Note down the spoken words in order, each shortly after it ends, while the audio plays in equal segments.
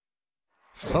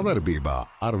Savarbībā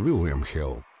ar William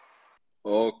Hill.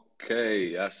 Ok,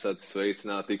 esat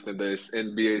sveicināti iknedēļas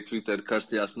NBA Twitter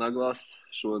karstajās naglās.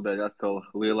 Šodien atkal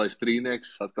lielais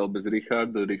trīnieks, atkal bez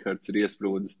Riharda. Rihards ir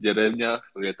iesprūdis ģerevņā,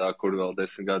 vietā, kur vēl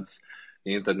 10 gadus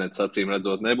internets acīm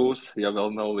redzot nebūs, ja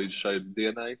vēl nav līdz šai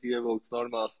dienai ievilkts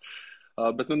normāls.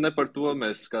 Bet ne par to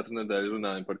mēs katru nedēļu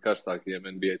runājam par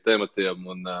karstākajiem NBA tematiem,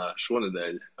 un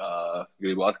šonedēļ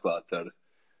gribu atklāt ar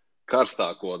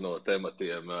karstāko no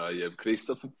tematiem, jeb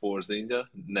Kristofa Porziņa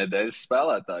nedēļas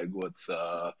spēlētāju gods.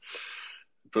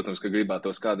 Protams, ka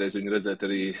gribētos kādreiz viņu redzēt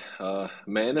arī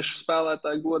mēneša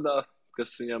spēlētāju godā,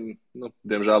 kas viņam,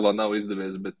 diemžēl vēl nav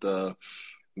izdevies, bet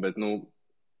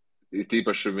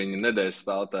tīpaši viņa nedēļas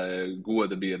spēlētāja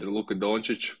goda biedra Luka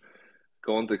Dončiču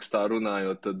kontekstā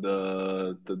runājot,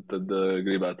 tad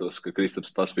gribētos, ka Kristaps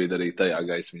paspīd arī tajā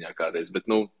gaismiņā kādreiz. Bet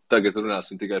tagad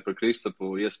runāsim tikai par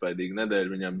Kristapu. Iespaidīgu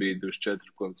nedēļu. Viņam bija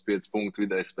 24,5 punktu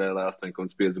vidēji spēlē,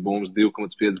 8,5 bumbas,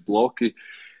 2,5 bloki,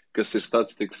 kas ir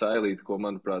statistikas ailīte, ko,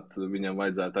 manuprāt, viņam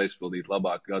vajadzētu aizpildīt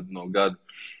labāk gadu no gada.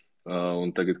 Un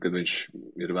tagad, kad viņš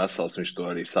ir vesels, viņš to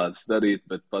arī sācis darīt,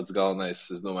 bet pats galvenais,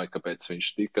 es domāju, kāpēc viņš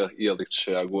tika ielikts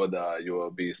šajā godā, jo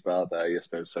bija spēlētāji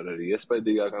iespējams ar arī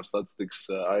iespaidīgākām statistikas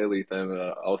ailītēm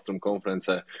Austrum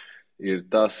konferencē, ir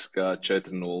tas, ka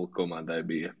 4-0 komandai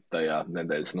bija tajā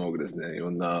nedēļas nogreznē.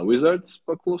 Un Wizards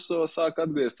pakluso sāk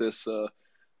atgriezties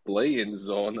play-in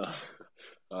zonā.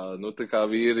 Tā kā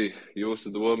vīri, jūsu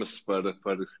domas par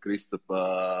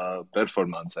Kristapa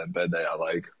performancēm pēdējā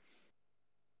laika?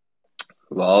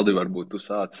 Valdi, varbūt tu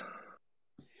sāc.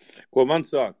 Ko man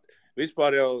sākt?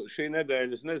 Vispār jau šī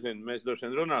nedēļa, es nezinu, mēs droši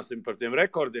vien runāsim par tiem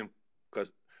rekordiem,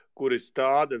 kuri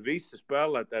stāda visi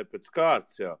spēlētāji pēc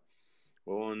kārtas, jā.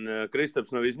 Un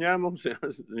Kristaps nav izņēmums, jā.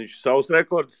 Viņš savus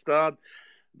rekordus stāda,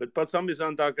 bet pats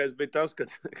amizantākais bija tas, ka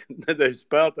nedēļas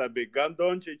spēlētāji bija gan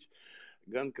Dončičs,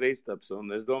 gan Kristaps.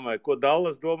 Un es domāju, ko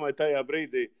Dallas domāja tajā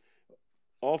brīdī,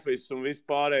 Office un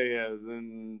vispārējie,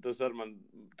 tas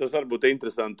var būt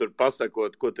interesanti tur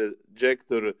pasakot, ko te džeki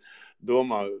tur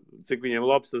domā, cik viņiem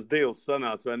labs tas deals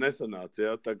sanāca vai nesanāca.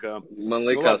 Ja? Tā kā, man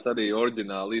likās arī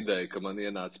oriģināla ideja, ka man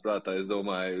ienāca prātā, es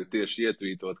domāju, tieši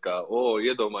ietvītot, kā,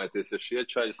 iedomājieties, ja šie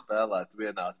čaļi spēlētu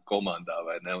vienā komandā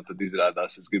vai ne, un tad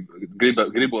izrādās, es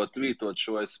gribot tvītot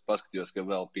šo, es paskatījos, ka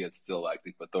vēl 5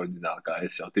 cilvēki tikpat oriģināli, kā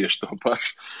es jau tieši to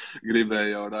pašu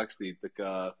gribēju jau rakstīt,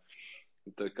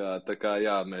 Tā kā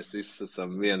jā, mēs visi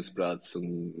esam viensprāts un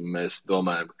mēs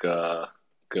domājam, ka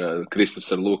Kristaps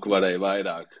ar Luku varēja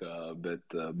vairāk, bet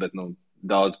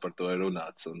daudz par to ir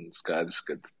runāts un skaidrs,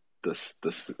 ka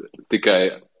tas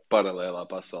tikai paralēlā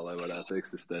pasaulē varētu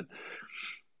eksistēt.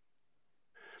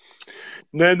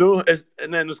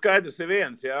 Skaidrs ir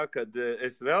viens, jā, kad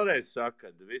es vēlreiz saku,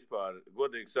 kad vispār,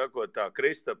 godīgi sakot, tā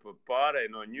Kristapa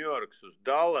pārēja no Ņujorkas uz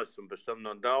Dallas un pēc tam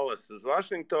no Dallas uz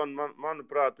Vašingtonu,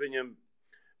 manuprāt, viņam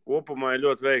kopumā ir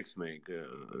ļoti veiksmīgi.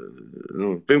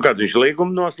 Pirmkārt, viņš līgumu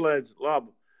noslēdz,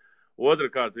 labu.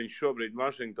 Otrakārt, viņš šobrīd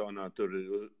Vašingtonā tur,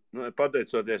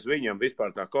 pateicoties viņam,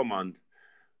 vispār tā komanda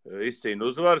izcīna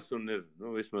uzvaras un ir,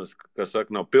 vismaz, kā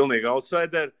saka, nav pilnīgi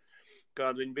outsideri,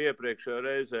 kāda viņa bija iepriekšējā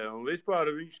reizē. Un vispār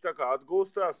viņš tā kā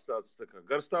atgūstās, tāds tā kā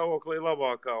garstāvoklī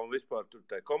labākā un vispār tur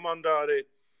tā komandā arī,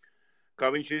 kā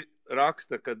viņš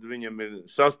raksta, kad viņam ir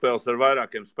saspēles ar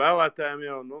vairākiem spēlētājiem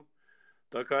jau,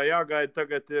 tā kā jāgaida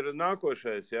tagad ir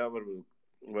nākošais, jā, varbūt,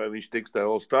 vai viņš tiks tā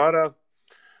All-Starā.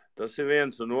 Tas ir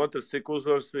viens, un otrs, cik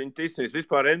uzvaras viņi ticīs.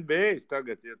 Vispār NBA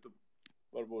tagad, ja tu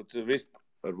varbūt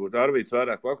Arvīts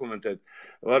vairāk pakomentēt,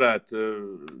 varētu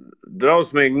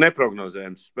drausmīgi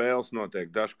neprognozējums spēles notiek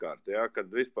dažkārt, jā,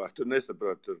 kad vispār tu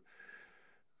nesaprot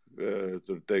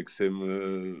tur teiksim,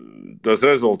 tos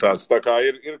rezultātus. Tā kā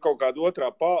ir kaut kāda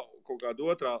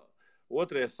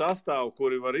otrie sastāvi,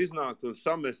 kuri var iznākt un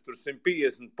samest tur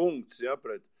 150 punktus, ja,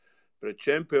 pret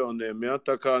čempioniem, ja,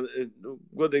 tā kā,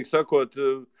 godīgi sakot,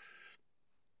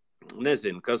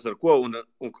 nezinu, kas ar ko, un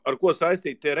ar ko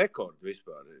saistīt tie rekordi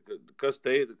vispār, kas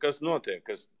te ir, kas notiek,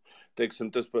 teiksim,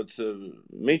 tas pats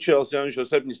Mičels, ja viņš jau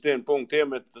 71 punktu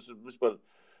iemet, tas ir vispār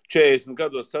 40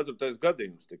 gados 4.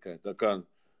 gadījums tikai, tā kā,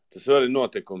 tas var arī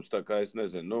notikums, tā kā es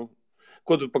nezinu,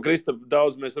 ko tu pa Kristapu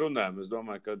daudz mēs runājam, es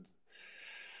domāju,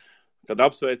 kad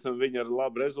apsveicam viņu ar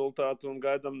labu rezultātu un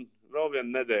gaidam vēl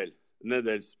vienu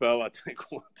nedēļas spēlētāju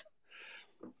godu.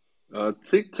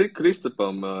 Cik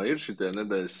Kristapam ir šitie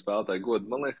nedēļas spēlētāju godi?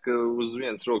 Man liekas, ka uz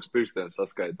vienas rokas pirkstiem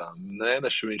saskaitām.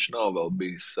 Mēneši viņš nav vēl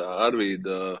bijis.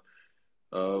 Arvīda,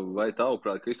 vai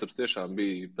tavuprāt, Kristaps tiešām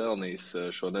bija pelnījis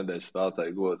šo nedēļas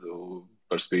spēlētāju godu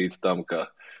par spīti tam, ka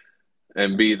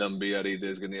Embiidam bija arī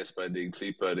diezgan iespaidīgi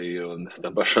cipari un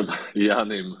tam pašam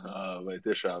Jānim, vai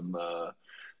tiešām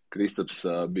Kristaps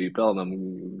bija pelnam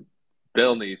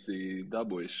pelnīti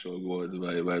dabūjuši šo godu,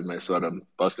 vai mēs varam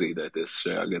pastrīdēties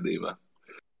šajā gadījumā?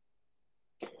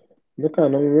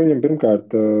 Viņam pirmkārt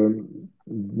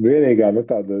vienīgā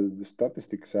tāda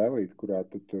statistikas elīte, kurā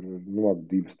tur labi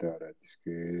divas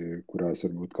teorētiski, kurās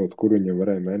varbūt kaut kur viņam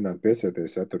varēja mēģināt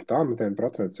piesieties, ja tur tāmetienu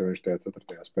procents, jo viņš tajā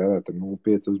 4. spēlē tur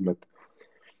 0,5 uzmet,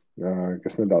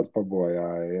 kas nedaudz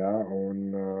pabojāja, ja, un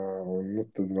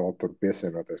tad vēl tur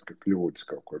piesienoties, ka kļūdas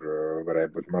kaut kur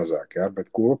varēja būt mazāk, ja,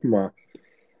 bet kopumā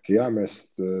jā,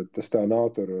 tas tā nav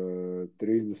tur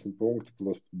 30 punkti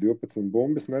plus 12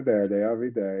 bumbas nedēļā, jā,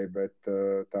 vidēji, bet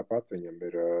tāpat viņam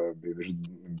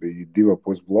bija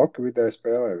 2,5 bloka vidēji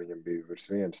spēlē, viņam bija virs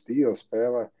 1 stīla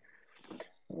spēlē.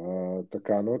 Tā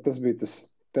kā, tas bija tas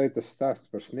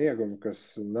stāsts par sniegumu,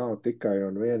 kas nav tikai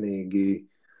un vienīgi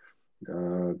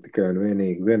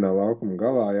vienā laukuma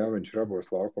galā, jā, viņš ir abos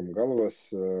laukuma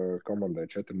galos, komandai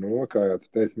 4-0, kā jau tu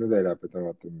teici, nedēļā pēc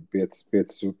tam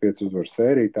 5 uzvaru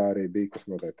sērija, tā arī bija, kas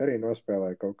noteikti arī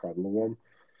nospēlēja kaut kādu lomu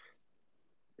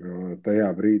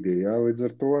tajā brīdī, jā, līdz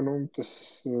ar to, tas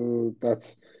tāds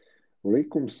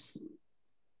likums,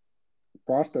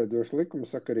 pārsteidzoši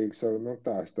likumsakarīgs,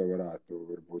 tā es to varētu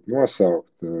varbūt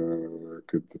nosaukt,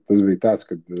 kad tas bija tāds,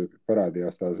 kad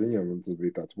parādījās tā ziņa, un tas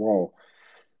bija tāds wow,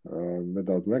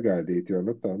 nedaudz negaidīt, jo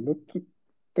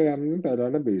tajā nedēļā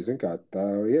nebija, zin kā, tā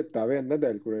viena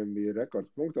nedēļa, kuriem bija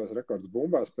rekords punktos, rekords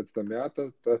bumbās, pēc tam, jā,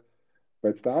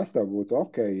 pēc tās tev būtu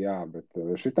ok, jā, bet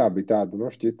šitā bija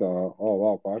tāda, šķita,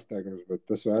 wow, pārsteigums, bet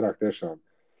tas vairāk tiešām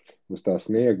uz tā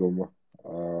snieguma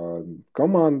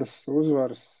komandas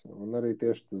uzvaras un arī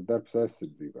tieši tas darbs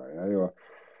aizsardzībā, jā, jo,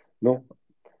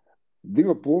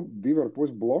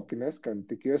 2,5 bloki neskan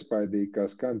tik iespaidīgi, kā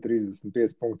skan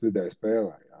 35 punktu vidēji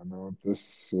spēlē. Jā.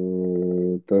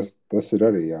 Tas ir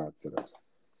arī jāatcerās.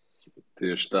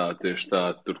 Tieši tā.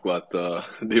 Turklāt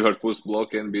 2,5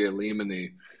 bloki NBA līmenī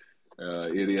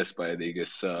ir iespaidīgi.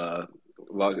 Es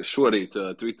šorīt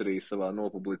Twitterī savā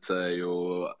nopublicēju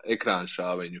ekrānu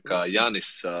šāviņu, kā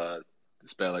Janis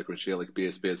spēlē, kur viņš ielika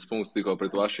 55 punktus tikko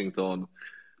pret Vašingtonu.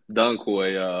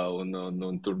 Dankoja,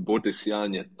 un tur burtiski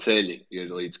Jāņa ceļi ir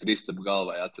līdz Kristapa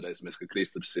galvai. Atcerēsimies, ka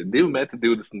Kristaps ir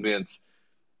 2,21 m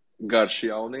garš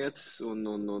jaunietis, un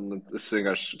es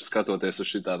vienkārši skatoties uz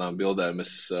šitādām bildēm,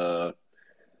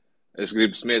 es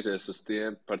gribu smieties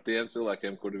par tiem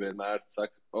cilvēkiem, kuri vienmēr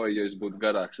saka, ja es būtu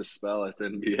garāks, es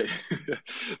spēlētu NBA.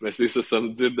 Mēs visi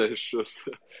esam dzirdējuši šos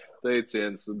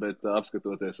teicienus, bet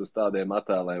apskatoties uz tādiem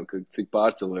attēliem, cik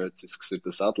pārcilvēcisks ir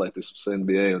tas atletisms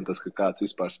NBA un tas, ka kāds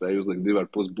vispār spēja uzlikt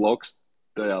 2,5 blokus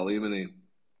tajā līmenī,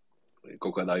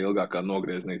 kaut kādā ilgākā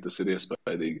nogrieznī, tas ir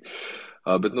iespaidīgi.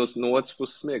 Bet no otras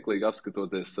puses smieklīgi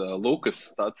apskatoties Lukas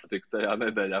statistiku tajā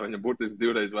nedēļā, viņam burtiski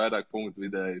 2 vairāk punktu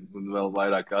vidēji un vēl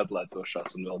vairāk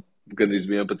atlēcošās un vēl gandrīz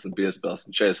 11 piespēles,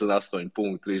 48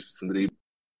 punktu, 13 rību.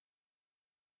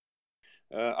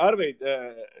 Arvīd,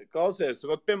 klausies,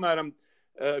 piemēram,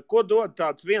 ko dod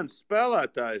tāds viens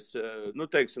spēlētājs,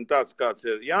 teiksim tāds kāds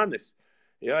ir Janis,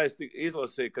 jā, es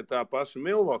izlasīju, ka tā paša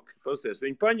Milwaukee, pasties,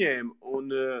 viņi paņēma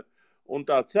un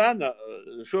tā cena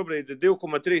šobrīd ir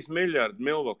 2,3 miljardi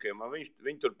Milwaukee,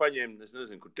 viņi tur paņēma, es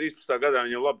nezinu, kur 13. gadā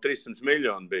viņam labi 300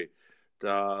 miljoni bija,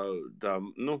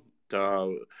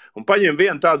 un paņem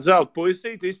vienu tādu zelta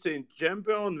puisīti, izcīna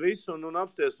čempionu visu un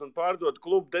apsties un pārdod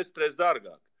klubu 10 reizes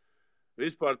dārgāk.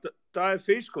 Vispār tā ir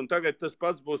fiška, un tagad tas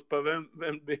pats būs pa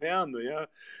Vembianu, ja,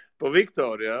 pa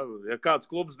Viktoru, ja. Ja kāds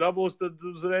klubs dabūs, tad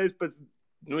uzreiz pēc,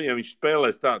 ja viņš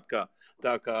spēlēs tā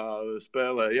kā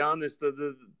spēlē Jānis, tad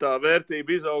tā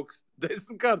vērtība izaugs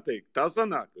 10-kārtīgi. Tā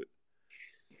sanāk.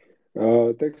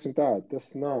 Teiksim tā, tas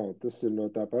ir no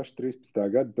tā paša 13.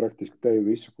 gada, praktiski te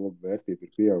visu klubu vērtība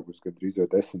ir pieaugusi, kad drīz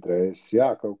jau 10 reizes.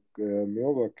 Jā, kaut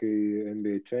Milwaukee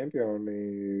NBA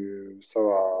čempioni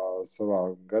savā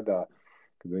gadā,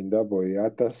 kad viņi dabūja, jā,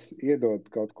 tas iedod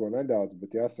kaut ko nedaudz,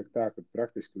 bet jāsaka tā, ka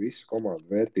praktiski visu komandu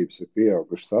vērtības ir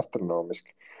pieaugušas astronomiski.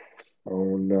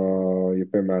 Un, ja,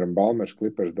 piemēram, Balmers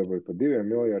Clippers dabūja pa 2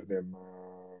 miljardiem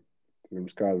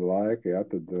pirms kāda laika, jā,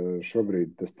 tad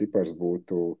šobrīd tas cipars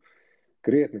būtu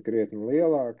krietni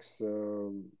lielāks,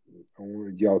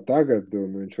 un jau tagad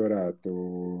un viņš varētu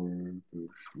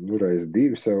reiz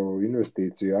 2 savu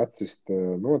investīciju atsist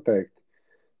noteikti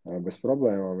bez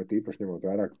problēmām, bet īpaši ņemot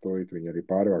vairāk, to viņi arī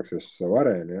pārvāksies uz savu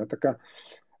arēnu. Ja? Tā kā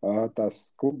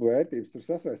tās klubu vērtības tur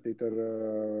sasaistīt ar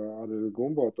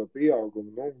gumboto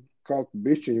pieaugumu, kaut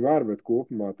bišķiņi var, bet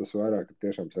kopumā tas vairāk ir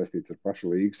tiešām saistīts ar pašu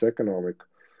līgas ekonomiku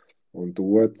un to,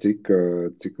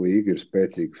 cik līga ir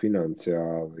spēcīga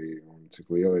finansiāli un cik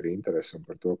liela ir interese un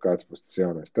par to, kāds būs tas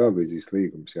jaunais televīzijas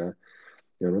līgums. Ja?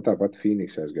 Jo tāpat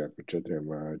Phoenix aizgāja par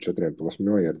 4+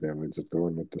 miljardiem, līdz ar to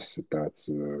tas ir tāds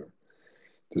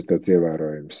Tas tāds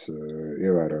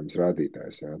ievērojams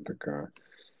rādītājs, jā, tā kā,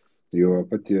 jo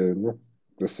pat, ja, nu,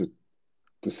 tas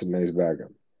ir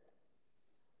neizbēgami.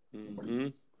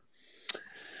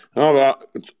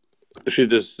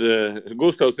 Šitas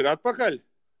Gustavs ir atpakaļ?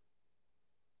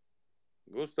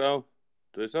 Gustav,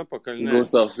 tu esi atpakaļ? Nē.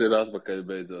 Gustavs ir atpakaļ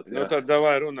beidzot, jā. Nu, tad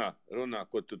davai runā,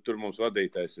 ko tu tur mums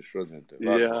vadītājs ir šodien.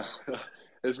 Jā,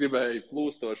 es gribēju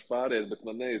plūstoši pāriet, bet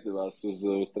man neizdevās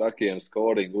uz trakiem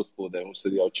scoringu uzplūdē. Mums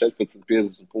ir jau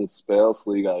 14-50 punktu spēles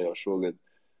līgā jau šogad.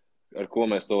 Ar ko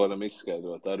mēs to varam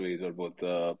izskaidrot? Arvīd, varbūt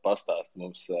pastāst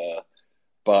mums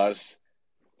pāris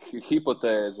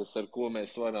hipotēzes, ar ko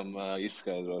mēs varam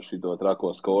izskaidrot šito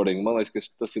trako scoringu. Man liekas,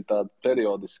 ka tas ir tāda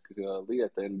periodiska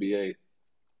lieta NBA.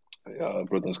 Jā,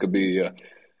 protams, ka bija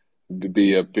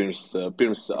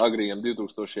pirms agrījiem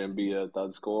 2000 bija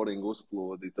tāda scoringa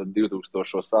uzplūdi, tad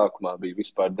 2000 sākumā bija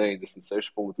vispār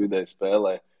 96 punktu vidēji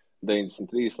spēlē,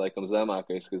 93 laikam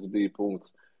zemākais, kas bija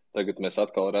punkts. Tagad mēs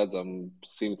atkal redzam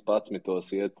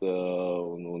 111 iet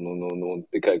un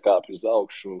tikai kāpj uz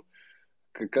augšu.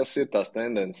 Kas ir tās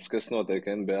tendences, kas notiek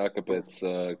NBA, kāpēc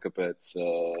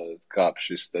kāp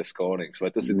šis te scorings? Vai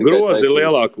tas ir tikai grozi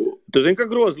lielāku? Tu zini, ka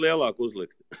grozi lielāku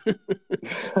uzlikt?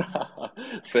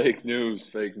 Fake news.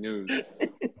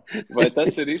 Vai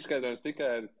tas ir izskaidrojums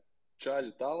tikai ar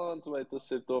čaļu talantu, vai tas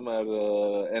ir tomēr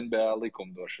NBA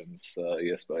likumdošanas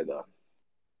iespējā?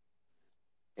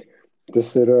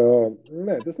 Tas ir,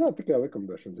 nē, tas nav tikai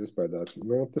likumdošanas iespējā.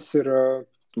 Nu, tas ir...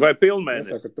 Vai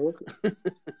pilnmēnesis? Jāsaka to, ka...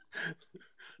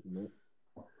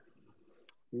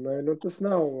 Nē, nu tas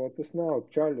nav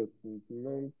čaļu.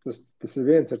 Nu, tas ir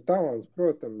viens ar talants,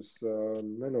 protams,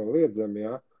 nenoliedzami,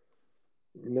 jā.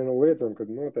 Nenoliedzami, kad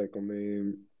noteikumi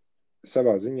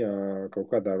savā ziņā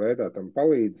kaut kādā veidā tam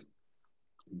palīdz,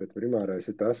 bet primārais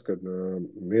ir tas, ka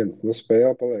viens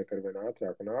spēle paliek arvien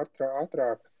ātrāk un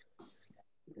ātrāk.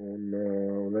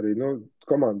 Un arī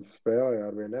komandas spēlē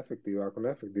arvien efektīvāk un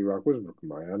efektīvāk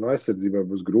uzbrukumā. Jā. Aizsardzībā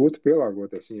būs grūti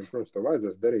pielāgoties, viņiem, protams, to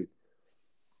vajadzēs darīt.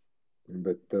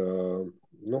 Bet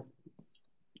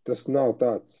tas nav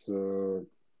tāds,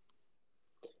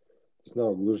 tas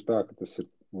nav gluži tā, ka tas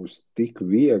būs tik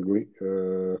viegli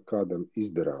kādam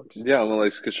izdarāms. Jā, man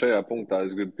liekas, ka šajā punktā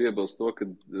es gribu piebilst to, ka,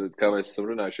 kā mēs esam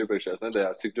runājuši iepriekšējās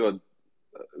nedēļās, cik ļoti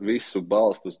visu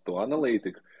balst uz to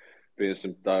analītiku.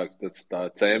 Piemēram, tā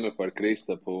cēma par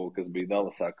Kristapu, kas bija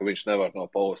Dallasā, ka viņš nevar no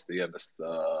posta iemest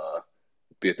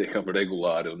pietiekami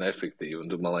regulāri un efektīvi.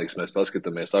 Un, man liekas, mēs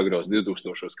paskatāmies agros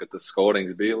 2000, kad tas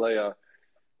scorings bija lejā.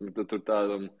 Tad tur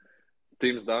tādam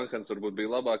Tims Dankans varbūt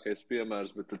bija labākais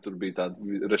piemērs, bet tur bija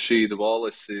tādi Rashīda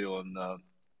Wallesi un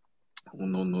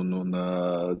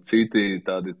citi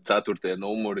tādi 4.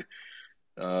 numuri.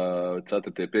 4.,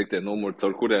 5. numuri,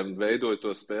 caur kuriem veidoja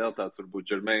to spēli, tāds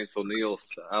varbūt Jermains O'Neals,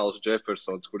 Als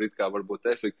Jeffersons, kur it kā varbūt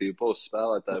efektīvi posts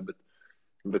spēlētāji,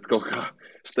 bet kaut kā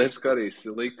Stefs Karijs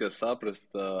lika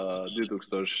saprast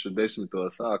 2010.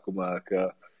 Sākumā,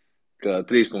 ka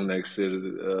trīspunktnieks ir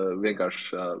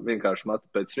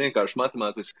pēc vienkārši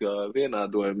matemātiska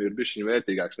vienādojuma ir bišķiņ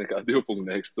vērtīgāks nekā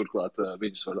divpunktnieks, turklāt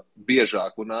viņus var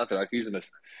biežāk un ātrāk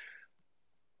izmest.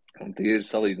 Un tie ir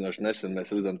salīdzinoši nesen.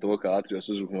 Mēs redzam to, ka ātrijos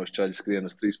uzbrukumos čaļi skrien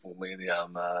uz 3-punktu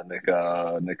līnijām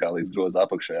nekā līdz groza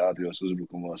apakšējā ātrijos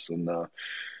uzbrukumos. Un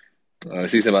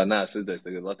es īstenībā neesmu redzējis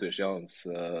tagad latviešu jaunas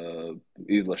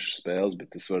izlašu spēles,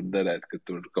 bet es varu derēt, ka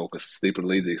tur kaut kas stipri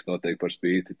līdzīgs notiek par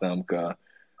spīti tam,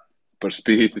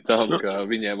 ka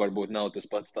viņiem varbūt nav tas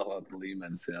pats talanta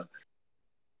līmenis. Jā.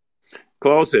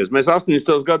 Klausies, mēs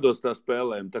 80. gados tā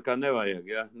spēlējam, tā kā nevajag,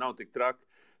 jā, nav tik traki.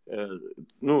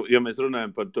 Ja mēs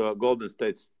runājam par to Golden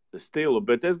State stilu,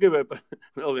 bet es gribēju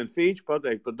vēl vienu feature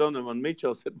pateikt par Donovan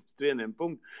Mitchell 71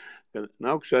 punktu, ka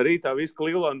nākušā rītā visu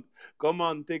Cleveland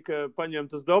komandu tika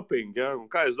paņemt uz dopingu, ja? Un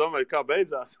kā es domāju, kā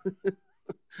beidzās?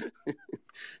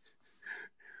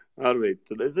 Arvīd,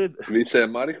 tu nezini?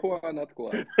 Visiem marihuāna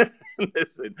atklāja.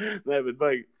 Nezinu. Nē, bet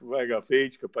baigā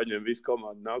feature, ka paņem visu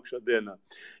komandu nākušā dienā.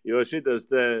 Jo šitas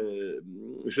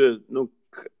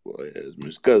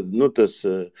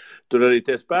tur arī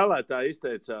tie spēlētāji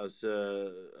izteicās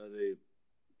arī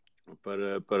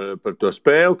par to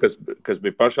spēli, kas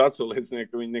bija paši atsauliecinieki,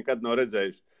 ka viņi nekad nav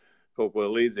redzējuši kaut ko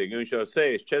līdzīgu. Viņš jau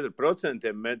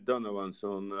 64% met Donovans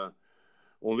un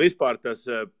vispār tas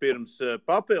pirms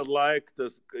papildu laika,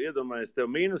 tas, iedomājies,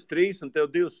 tev -3 un tev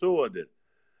 2 sodi ir.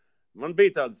 Man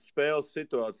bija tāda spēles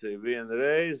situācija viena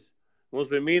reize,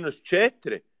 mums bija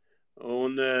 -4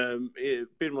 un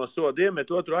pirmo sodu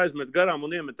iemet, otru aizmet garām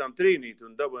un iemetām trīnīti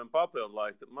un dabūjām papildu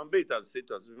laiku. Man bija tāda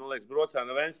situācija, man liekas,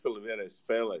 Brocēna Ventspili vienreiz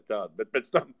spēlēja tādu, bet pēc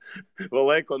tam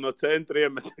vēl Eko no centra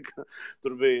iemet,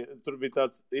 tur bija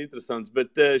tāds interesants.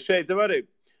 Bet šeit tev arī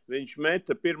Viņš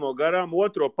meta pirmo garām,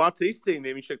 otro pats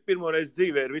izcīnīja. Viņš pirmo reizi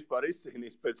dzīvē ir vispār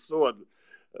izcīnījis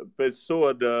pēc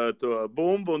soda to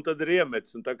bumbu, un tad ir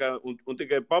iemetis. Un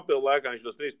tikai papildu laikā viņš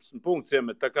tos 13 punktus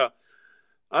iemet. Tā kā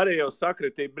arī jau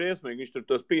sakritīja briesmīgi. Viņš tur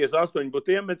tos 58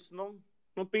 būtu iemetis,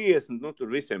 50,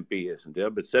 tur visiem 50, ja?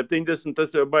 Bet 70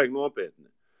 tas jau baigi nopietni.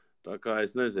 Tā kā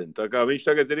es nezinu. Tā kā viņš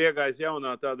tagad ir iegājis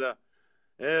jaunā tādā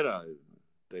ērā.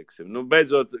 Teiksim.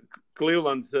 Beidzot,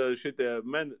 Clevelands šitie,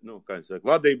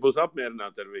 vadība būs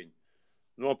apmierināta ar viņu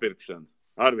nopirkšanu.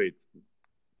 Arvīd,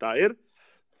 tā ir?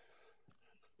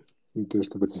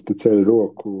 Tieši tāpēc es te ceļu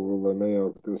roku, lai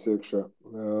nejauktos iekšā.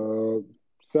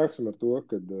 Sāksim ar to,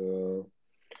 kad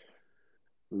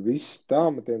viss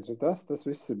tāmetiens un tas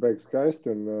viss ir baigi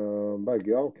skaisti un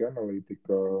baigi jauki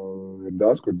analītika. Ir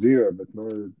daudz, kur dzīvē, bet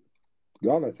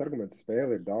galvenais arguments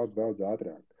spēle ir daudz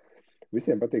ātrāk.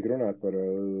 Visiem patīk runāt par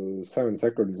 7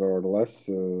 seconds or less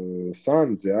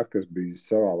Suns, ja, kas bija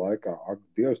savā laikā. Ak,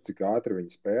 Dievs, cik ātri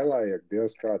viņi spēlēja, ak,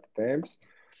 Dievs, kāds temps,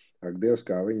 ak, Dievs,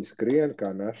 kā viņi skrien,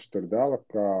 kā Nešs tur dala,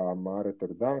 kā Māre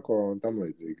tur danko un tam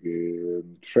līdzīgi.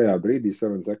 Šajā brīdī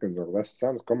 7 seconds or less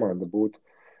Suns komanda būtu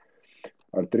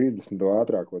ar 30.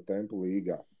 ātrāko tempu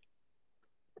līgā.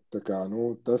 Tā kā,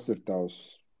 tas ir tavs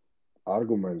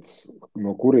arguments,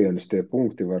 no kurienes tie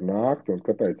punkti var nākt un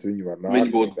kāpēc viņi var nākt.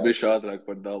 Viņi būtu bišķi ātrāk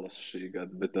par Dallas šī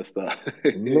gada, bet tas tā.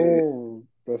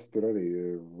 Tas tur arī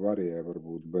varēja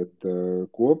varbūt, bet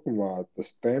kopumā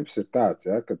tas temps ir tāds,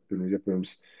 ja, ka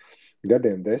pirms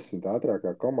gadiem 10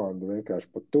 ātrākā komanda vienkārši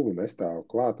pat tuvu nestāv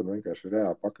klāt un vienkārši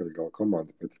reāli pakaļgala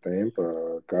komanda pēc tempa,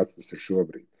 kāds tas ir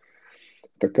šobrīd.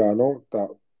 Tā kā,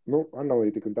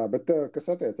 analītika un tā, bet kas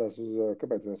attiecās uz,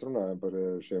 kāpēc mēs runājam par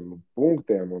šiem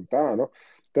punktiem un tā,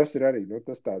 tas ir arī,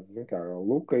 tas tāds, kā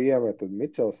Luka iemeta,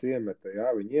 Mičels iemeta, jā,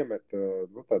 viņi iemeta,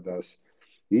 tādās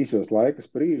īsos laikas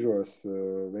brīžos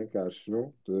vienkārši,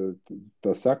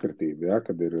 tā sakritība, jā,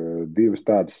 kad ir divas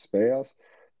tādas spēles,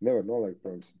 nevar noliekt,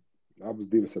 protams, abas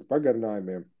divas ar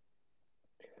pagarinājumiem.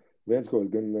 Viens, ko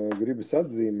gan gribas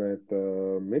atzīmēt,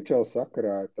 Mičels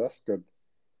sakarā ir tas, ka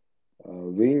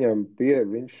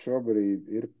viņš šobrīd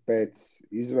ir pēc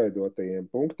izveidotajiem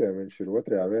punktiem, viņš ir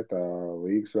 2. vietā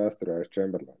līgas vēsturē aiz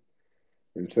Chamberlain.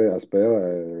 Viņš tajā spēlē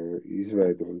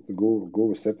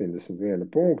guva 71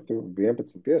 punktu,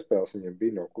 11 piespēles viņam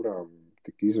bija, no kurām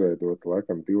tika izveidota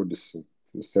laikam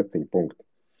 27 punkti.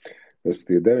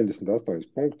 Respektīvi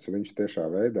 98 punktus viņš tiešā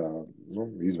veidā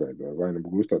izveidoja, vai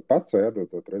gūstot pats vai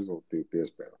atdotot rezultātīvu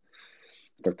piespēli.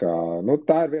 Tā kā,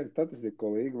 tā ir viena statistika,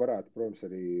 ko līga varētu, protams,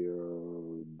 arī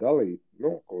dalīt,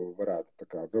 ko varētu tā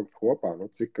kā vilkt kopā,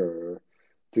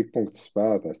 cik punktus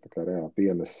spēlētājs tā kā reāli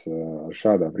pienes ar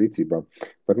šādām rīcībām.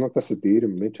 Bet, tas ir tīri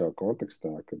Mičela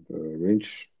kontekstā, kad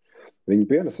viņa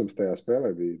pienesums tajā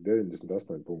spēlē bija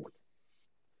 98 punkti.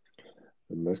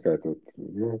 Neskaitot,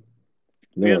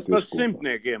 viens pats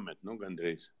simtnieki iemet,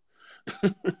 gandrīz.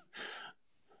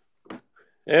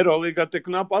 Eirolīgā te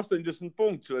knap 80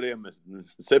 punktus var iemest,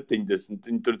 70,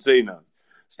 viņi tur cīnās.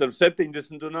 Starp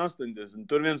 70 un 80,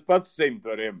 tur viens pats 100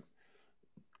 var iemest.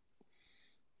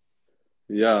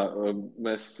 Jā,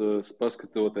 mēs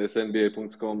paskatoties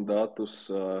NBA.com datus,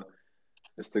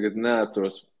 es tagad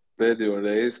neatceros pēdējo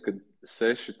reizi, kad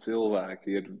 6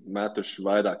 cilvēki ir metuši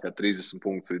vairāk kā 30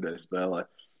 punktus vidēji spēlē.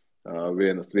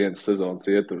 Vienas sezonas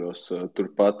ietvaros.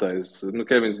 Turpat aiz,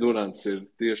 Kevins Durants ir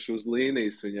tieši uz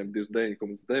līnijas, viņam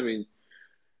 29,9.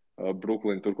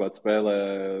 Brooklyn turklāt spēlē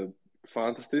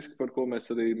fantastiski, par ko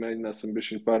mēs arī mēģināsim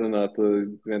bišķiņ parunāt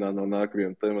vienā no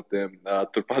nākamajiem tematiem.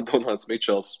 Turpat Donalds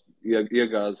Mičels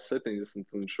iegāza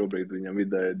 70 un šobrīd viņam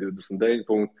vidēji 29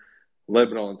 punkti.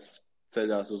 Lebrons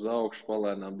ceļās uz augšu,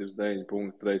 palēnām 29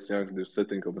 punkti, Trejs Jangs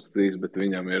 27,3, bet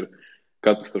viņam ir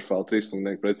katastrofāli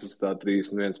 3-punktu precizitāte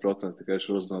 31% tikai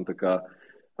šo sezonu, tā kā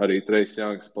arī Trejs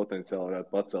Jangs potenciāli varētu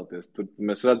pacelties.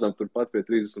 Mēs redzam, turpat pie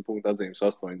 30 punktu atzīmes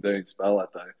 8-9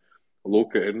 spēlētāji.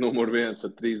 Luka ir numur 1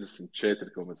 ar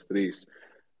 34,3.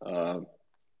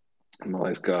 Man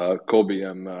liekas, kā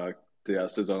Kobijam tajā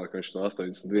sezonā, kad viņš no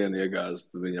 81 iegāza,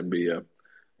 viņam bija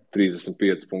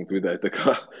 35 punktu vidēji. Tā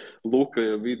kā Luka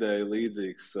ir vidēji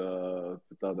līdzīgs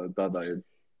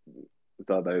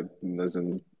tādai,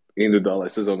 nezinu, individuālai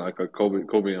sezonā, kā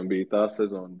Kobijam bija tā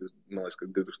sezona, man liekas, ka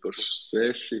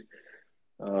 2006.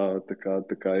 Tā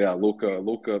kā jā,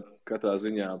 Luka katrā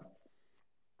ziņā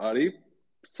arī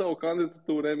savu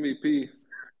kandidatūru MVP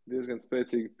diezgan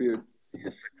spēcīgi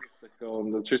piesaka,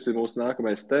 un šis ir mūsu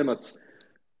nākamais temats.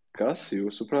 Kas,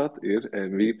 jūsuprāt, ir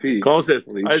MVP? Klausies,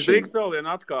 es drīkst vēl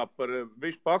vienu atkāpu par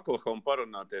bišķi Paklahomu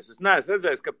parunāties. Es neesmu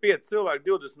redzējis, ka 5 cilvēki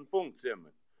 20 punktus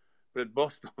iemet pret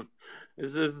Bostonu.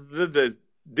 Es redzēju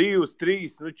 2,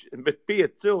 3, bet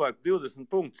 5 cilvēki 20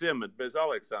 punktus iemet bez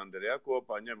Aleksandra, ja,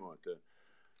 kopā ņemot.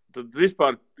 Tad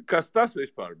vispār, kas tas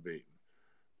vispār bija?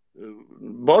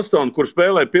 Boston, kur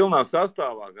spēlē pilnā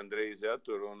sastāvā gandrīz, ja,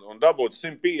 tur, un dabūt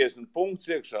 150 punktus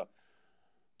iekšā.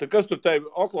 Tad kas tur tai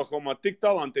Oklahomā tik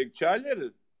talantīgi čaļi ir,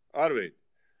 Arvīd?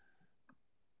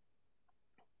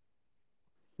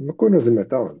 Nu, ko nozīmē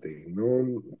talantīgi?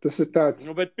 Nu, tas ir tāds...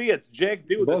 Nu, bet 5, Džek,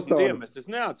 20 Boston... iemest. Es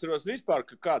neatceros vispār,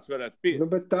 ka kāds varētu 5. Nu,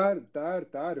 bet tā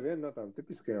ir viena no tām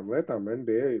tipiskajām lietām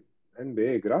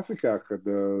NBA grafikā, kad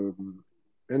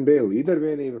NBA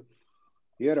līdervienība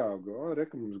ierauga,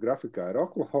 reka mums grafikā ir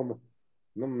Oklahoma,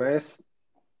 nu mēs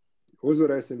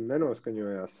uzvarēsim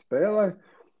nenoskaņojās spēlē,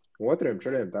 otriem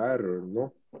čaļiem tā ir, nu,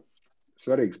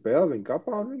 svarīga spēle, viņi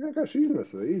kapā un viņi vienkārši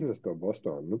iznes to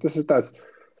Bostonu. Nu, tas ir tāds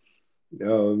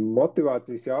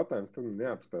motivācijas jautājums, tu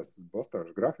neapstāst tas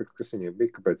Bostonas grafiks, kas viņiem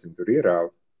bija, kāpēc viņi tur ierāva.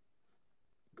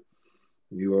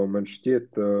 Jo man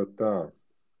šķiet tā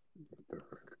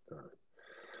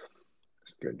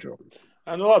schedule.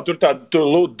 Nu labi, tur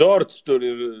Lūd Dorts, tur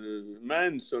ir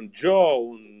Mens un Joe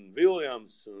un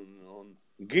Williams un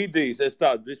Gidijs. Es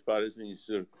tādu vispār, es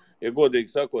viņus, ja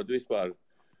godīgi sakot, vispār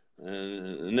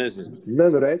nezinu. Ne,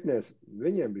 nu reiķinies,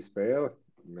 viņiem bija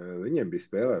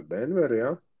spēle ar Denveru,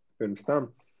 jā, pirms tam.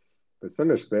 Pēc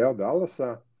tam ir spēle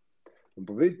Dallasā, un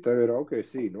pa vidu tev ir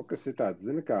OKC, nu, kas ir tāds,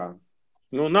 zini kā...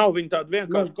 Nu, nav viņi tāda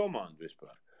vienkārši komanda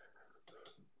vispār.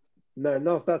 Nē,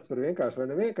 nav stāsts par vienkārši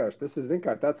vai nevienkārši. Tas ir, zini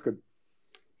kā, tāds, ka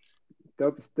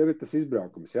tev ir tas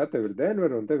izbraukums, ja? Tev ir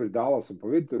Denver un tev ir Dallas, un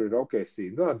pa vidu tur ir OKC.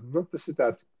 Nu, tas ir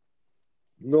tāds,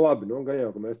 nu labi, nu, gan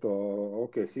jau, ka mēs to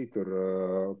OKC tur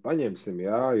paņemsim,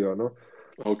 jā, jo, nu...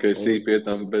 OKC pie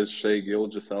tam bez Shai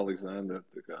Gilgeous Alexander.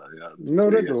 Nu,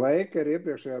 redzu, Lakeri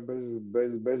iepriekšējā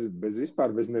bez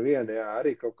vispār, bez neviena, jā,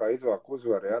 arī kaut kā izvāk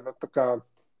uzvaru, jā, nu, tā kā,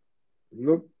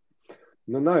 nu,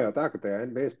 nav jau tā, ka tajā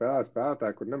NBA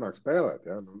spēlētāji, kur nemāk spēlēt,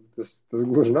 jā, nu, tas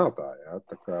gluži nav tā, jā,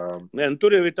 tā kā... Nē, nu,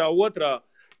 tur jau ir tā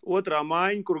otrā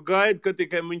maiņa, kur gaida, ka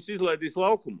tikai viņus izlaidīs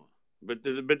laukumā, bet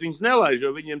viņus nelaiž,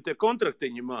 jo viņiem tie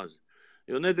kontraktiņi mazi.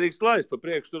 Jo nedrīkst laist, pa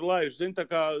priekšu tur laiž, zin tā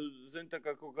kā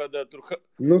kaut kādā tur...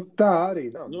 Nu, tā arī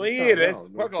nav. Nu, ir, es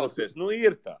paklausies, nu,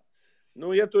 ir tā. Nu,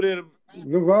 ja tur ir...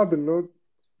 Nu, Valdi, nu,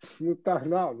 tā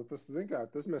nav. Nu, tas, zin kā,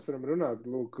 tas mēs varam runāt,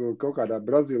 lūk, kaut kādā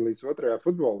Brazīlijas 2.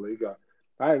 futbola līgā.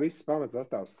 Viss pamats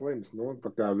sastāvs slims, nu, tā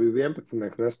kā 11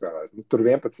 nespēlēs. Nu, tur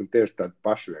 11 tieši tādi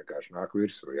paši vienkārši nāk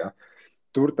virsū, jā.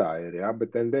 Tur tā ir, jā,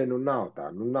 bet NBA, nu, nav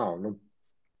tā, nu, nav. Nu,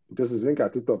 tas ir, zin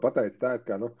kā, tu to pateici tā,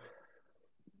 ka, nu,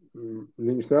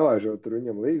 viņus nelaižot tur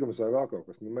viņam līgumus vai vēl kaut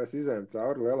kas. Nu, mēs izējām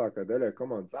cauri lielākai daļai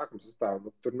komandas sākuma sastāvā.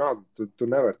 Nu, tur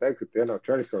nevar teikt, ka tie nav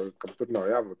čaļi, kam tur nav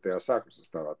jābūt tajā sākuma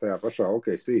sastāvā, tajā pašā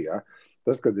OKC, jā.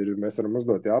 Tas, kad mēs varam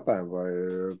uzdot jautājumu,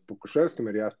 vai Pukuševskim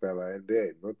ir jāspēlē NBA,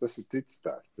 nu, tas ir cits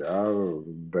stāsts, jā,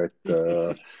 bet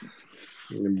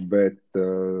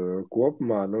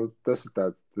kopumā, nu, tas ir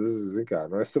tāds, zin kā,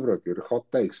 nu, es saprotu, ka ir hot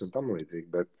takes un tam līdzīgi,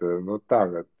 bet, nu,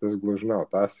 tagad tas gluži nav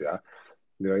tas, jā.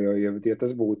 Jo, ja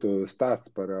tas būtu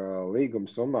stāsts par līguma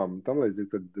summām un tam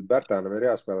līdzīgi, tad Bertānam ir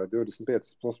jāspēlē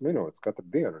 25 plus minūtes katru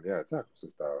dienu un jāiet sākums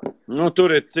sastāvā. Nu,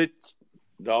 tur ir cits,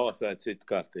 Dallasā ir cita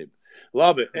kārtība.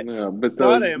 Labi, jā, bet,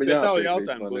 pārējām pie tavu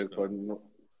jautājumu.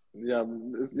 Jā,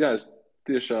 es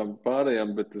tiešām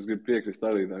pārējām, bet es gribu piekrist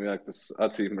arī, jā, ka tas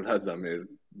acīm redzam ir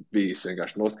bijis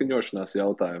vienkārši noskaņošanās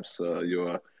jautājums,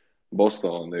 jo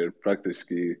Boston ir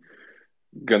praktiski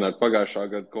gan ar pagājušā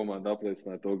gada komandu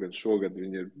apliecināja to, gan šogad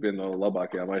viņi ir viena no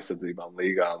labākajām aizsardzībām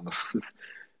līgā.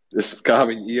 Kā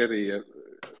viņi ierīja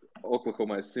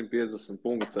Oklahomai 150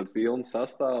 punktus ar pilnu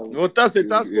sastāvu. Nu, tas ir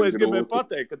tas, ko es gribēju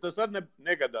pateikt, ka tas arī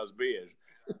negadās bieži.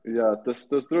 Jā, tas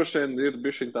droši vien ir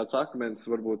bišķiņ tāds akmens,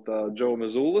 varbūt tā Joe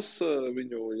Mazzulas,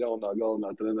 viņu jaunā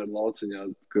galvenā trenera lauciņā,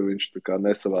 ka viņš tā kā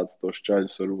nesavāc tos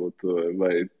čaļus, varbūt,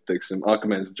 vai, teiksim,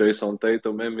 akmens Jason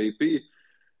Tatum MVP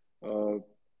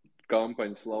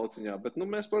kampaņas lauciņā. Bet, nu,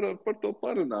 mēs par to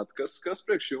parunāt. Kas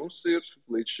priekš jums ir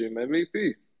līdz šīm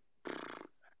MVP?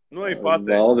 Nu,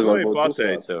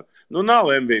 pateicu. Nu, nav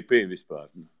MVP vispār.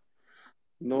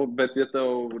 Nu, bet ja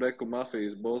tev Reku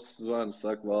Mafijas boss zvana,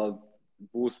 saka, Valdi,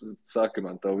 saka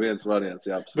man, tev viens variants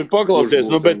jāpasaka. Bet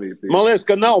paklausies, man liekas,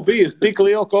 ka nav bijis tik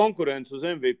liela konkurence uz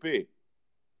MVP.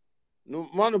 Nu,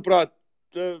 manuprāt,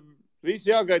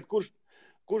 visi jāgaida,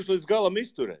 kurš līdz galam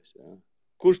izturēs. Jā.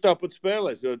 Kurš tāpat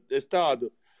spēlēs, jo es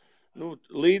tādu, nu,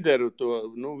 līderu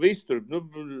to, nu, visu tur,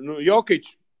 nu,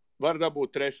 Jokić var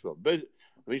dabūt trešo.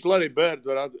 Viņš Larry Bird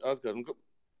var atkārt.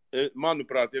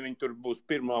 Manuprāt, ja viņi tur būs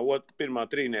pirmā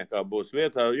trīniekā būs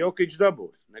vietā, Jokić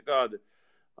dabūs. Nekādi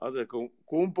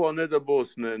Kumpo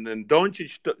nedabūs, ne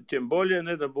Dončić, Ķemboļie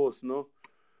nedabūs. Nu,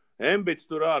 Embits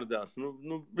tur ārdās.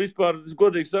 Vispār,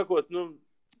 godīgi sakot,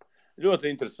 ļoti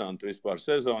interesanti vispār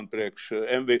sezonu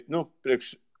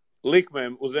priekš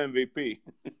likmēm uz MVP.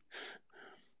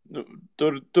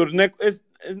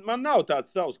 Man nav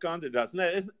tāds savs kandidāts. Nē,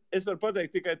 es varu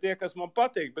pateikt tikai tie, kas man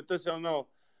patīk, bet tas nav,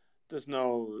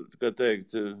 kā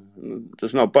teikt,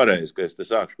 tas nav pareizi, ka es te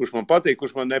sākšu. Kurš man patīk,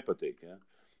 kurš man nepatīk. Ja?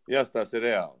 Jāstāsta ir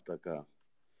reāli. Tā kā.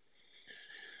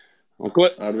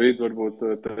 Arvīd, varbūt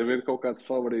tev ir kaut kāds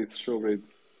favorīts šobrīd?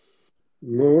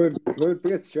 Ir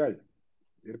 5 čaļi.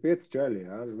 Ir 5 čaļi,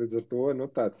 jā. Līdz ar to,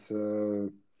 tāds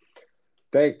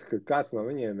teikt, ka kāds no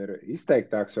viņiem ir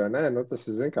izteiktāks vai nē, tas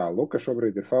ir, kā, Luka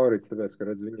šobrīd ir favorīts, tāpēc, ka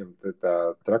redz viņam tā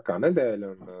trakā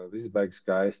nedēļa un viss beigas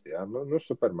skaisti, jā.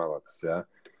 Supermalacis, jā.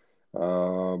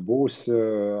 Būs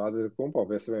Adrikumpo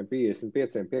pie saviem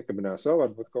 55 piekabinās vēl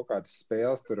varbūt kaut kādas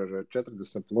spēles tur ar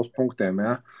 40 plus punktiem,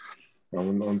 jā.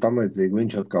 Un tam līdzīgi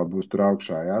viņš atkal būs tur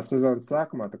augšā, jā. Sezonas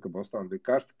sākumā, tā kā Boston bija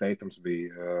karsta, Teitums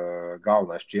bija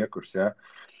galvenais čiekurs, jā.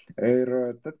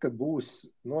 Tad, kad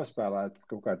būs nospēlēts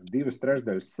kaut kāds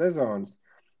 2/3 sezonas,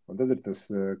 un tad ir tas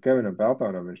Kevinam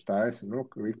Peltonam, viņš taisa,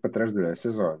 ik pa trešdaļai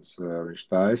sezonas, viņš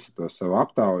taisa to savu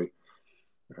aptauju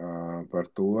par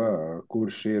to,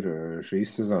 kurš ir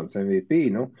šīs sezonas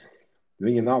MVP,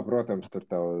 viņa nav, protams, tur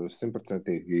tā 100%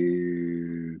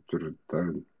 tur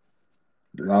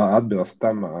atbilst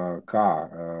tam,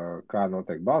 kā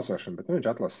notiek balsošana, bet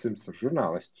viņš atlasa 100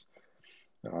 žurnālistus.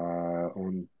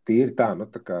 Un tīri tā,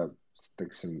 tā kā,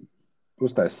 teiksim,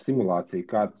 uztais simulāciju,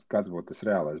 kāds būtu tas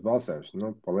reālais balsējums.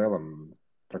 Pa lielam,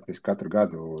 praktiski katru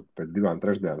gadu pēc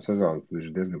 2/3 sezonas viņš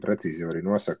diezgan precīzi arī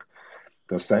nosaka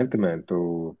to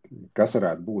sentimentu, kas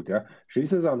varētu būt. Ja? Šī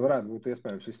sezona varētu būt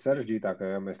iespējams vissarežģītākā,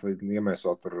 ja mēs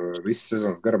vēl tur visas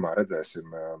sezonas garumā redzēsim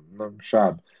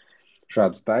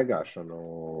šādu staigāšanu,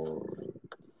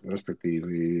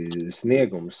 respektīvi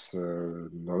sniegums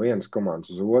no vienas komandas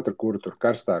uz otru, kuru tur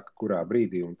karstāk, kurā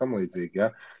brīdī un tam līdzīgi.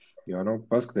 Ja? Jo,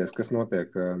 paskaties, kas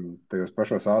notiek tajos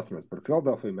pašos austrumos. Par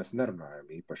Filadelfiju mēs nerunājam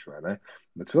īpaši, vai ne?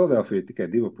 Bet Filadelfija ir tikai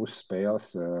 2,5 spēles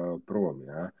prom,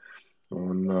 ja?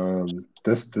 Un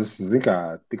tas zin kā,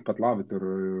 tikpat labi tur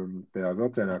tajā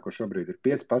vilcienā, kur šobrīd ir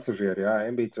 5 pasažieri, jā,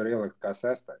 Embīts var ielikt kā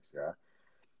 6. Jā.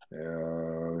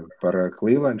 Par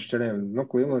Clevelandas čaļiem,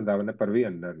 Clevelandā ne par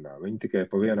vienu nerunā. Viņi tikai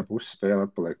pa 1,5 spēli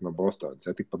atpaliek no Bostonas.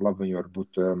 Ja, tikpat labi viņi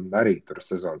varbūt arī tur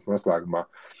sezonas noslēgumā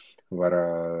var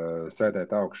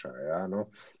sēdēt augšā. Ja,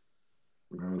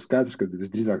 skaidrs, ka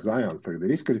visdrīzāk Zajons tagad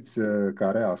ir izkritis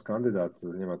kā reāls kandidāts,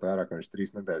 ņemot vērā, ka viņš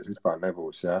 3 nedēļas vispār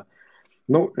nebūs. Ja.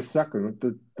 Es saku,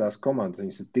 tās komandas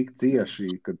viņas ir tik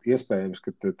cieši, ka iespējams,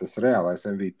 ka tas reālais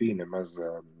MVP nemaz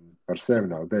par sevi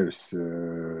nav devis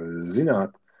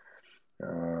zināt.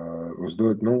 Uz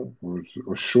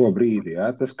šo brīdi.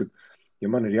 Ja? Tas, ka, ja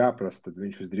man ir jāprasa, tad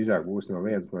viņš visdrīzāk būs no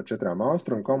vienas no 4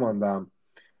 austrumu komandām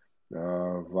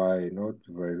vai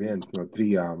viens no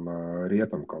 3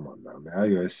 rietumu komandām. Ja?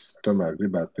 Jo es tomēr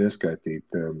gribētu pieskaitīt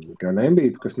gan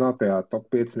Embītu, kas nav tajā top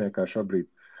 5 šobrīd,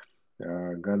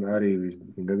 gan arī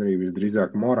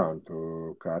visdrīzāk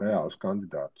Morantu kā reālus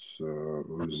kandidātus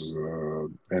uz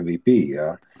MVP.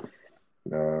 Ja?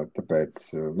 Tāpēc,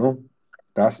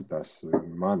 tas ir tās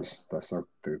manas,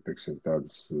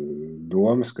 tādas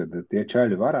domas, ka tie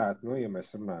čaļi varētu, ja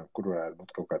mēs runājam, kur varētu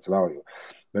būt kaut kāds value.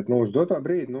 Bet, uz doto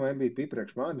brīdi, MVP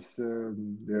priekš manis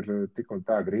ir tik un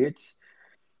tā Grieķis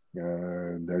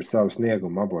dēļ savu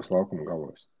sniegumu abos laukuma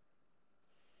galos.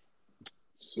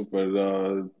 Super,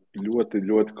 ļoti,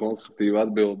 ļoti konstruktīvi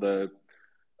atbildē.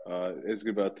 Es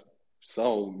gribētu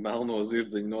savu melno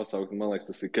zirdziņu nosaukt, man liekas,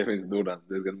 tas ir Kevins Durants,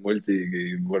 diezgan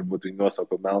muļķīgi, varbūt viņu nosaukt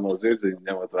par melno zirdziņu,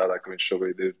 ņemot vērā, ka viņš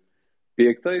šobrīd ir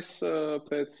 5.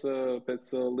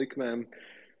 pēc likmēm,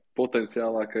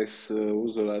 potenciālākais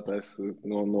uzvarētājs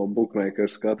no bookmaker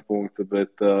skatu punkta,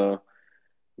 bet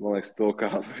man liekas, to,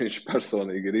 kā viņš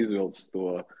personīgi ir izvilcis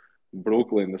to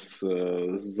Bruklinas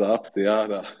zapti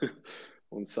ārā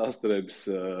un sastrebs,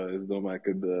 es domāju,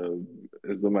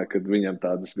 ka viņam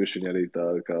tādas bišķiņ arī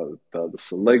tādas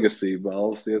legacy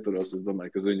balvas ietvaros. Es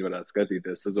domāju, ka uz viņu varētu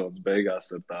skatīties sezonas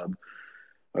beigās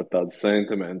ar tādu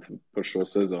sentimentu par šo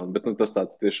sezonu. Bet tas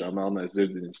tāds tiešām melnais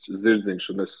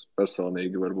zirdziņš, un es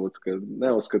personīgi varbūt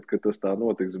neuzskatu, ka tas tā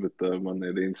notiks, bet man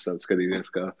ir interesanti skatīties,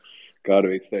 kā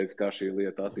Arvīts teica, kā šī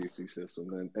lieta attīstīsies.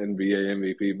 Un NBA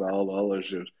MVP balva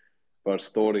alaži ir par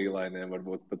storylainiem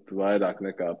varbūt pat vairāk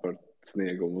nekā par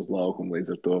sniegumu uz laukumu, līdz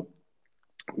ar to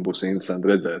būs interesanti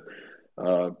redzēt.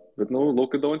 Bet,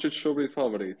 Luka Dončičs šobrīd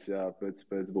favorīts, jā,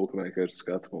 pēc bookmaker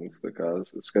skatu punktu. Tā kā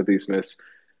skatīsimies,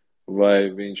 vai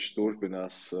viņš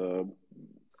turpinās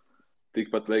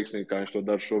tikpat veiksmīgi, kā viņš to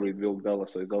dara šobrīd vilkt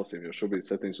Dallas aiz ausīm, jo šobrīd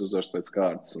 7 uzvaras pēc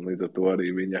kārtas, un līdz ar to arī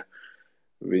viņa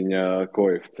viņa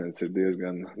koeficients ir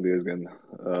diezgan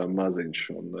maziņš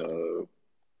un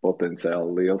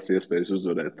potenciāli liels iespējas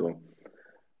uzvarēt to.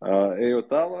 Ejot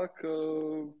tālāk,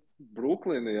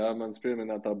 Bruklina, jā, mans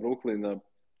pieminētā Bruklina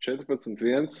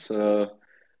 14-1,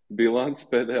 bilants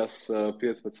pēdējās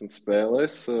 15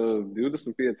 spēlēs,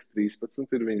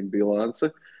 25-13 ir viņa bilance,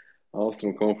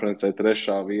 Austrumu konferencē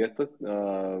 3. vieta,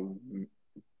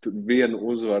 viens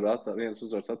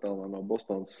uzvars attālinā no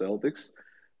Bostonas Celtics,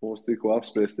 mūs tikko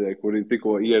apspriestie, kuri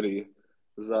tikko ierīja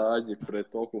zāģi pret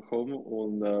Oklahomu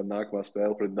un nākamā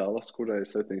spēle pret Dallas, kurai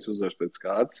 7 uzvars pēc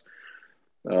kārtas.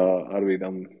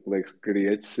 Arvīdam liekas, ka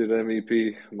Grieķis ir MVP.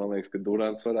 Man liekas, ka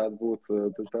Durants varētu būt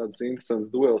tāds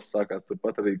interesants duels. Sākās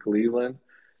turpat arī Cleveland.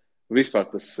 Vispār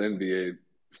tas NBA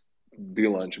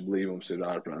bilanču blīvums ir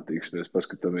ārprātīgs. Mēs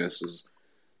paskatāmies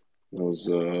uz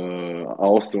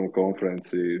Austrumu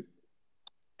konferenci.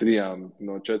 3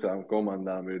 no 4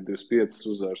 komandām ir 25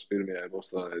 uzvaras, pirmajai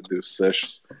Bostonai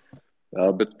 26.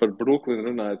 Bet par Bruklinu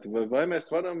runājot, vai mēs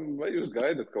varam, vai jūs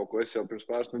gaidat kaut ko? Es jau pirms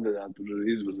pāris nedēļām tur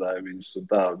izvazāju viņus un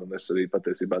tā, un es arī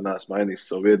patiesībā neesmu mainījis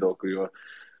savu viedokli, jo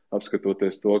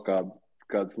apskatoties to,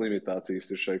 kādas limitācijas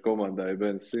ir šai komandai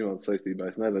Bens Simons saistībā,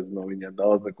 es neredzu no viņiem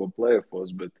daudz neko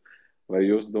play-offos, bet vai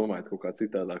jūs domājat kaut kā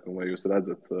citādāk, un vai jūs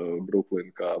redzat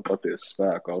Bruklinu kā patiesu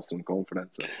spēku Austrumu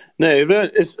konferencē? Nē,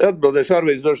 es atbildēšu,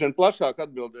 Arvīds droši vien plašāk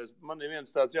atbildēs. Man ir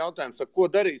viens tāds jautājums,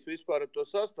 ko darīs vispār ar to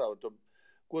sastāvu?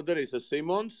 Ko darīs ar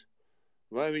Simons?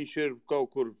 Vai viņš ir kaut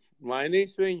kur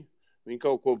mainījis viņu? Viņš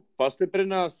kaut ko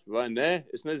pastiprinās vai nē?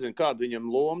 Es nezinu, kāda viņam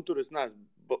loma tur. Es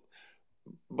neesmu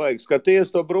baigi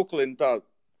skaties to Bruklinu tā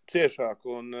ciešāk.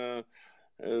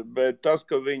 Bet tas,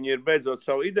 ka viņi ir beidzot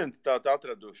savu identitāti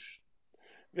atraduši.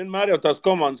 Vienmēr jau tās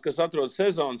komandas, kas atrodas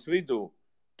sezonas vidū,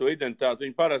 to identitāti,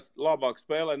 viņi parasti labāk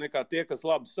spēlē nekā tie, kas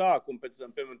labi sāk, un pēc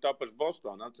tam, piemēram, tā paša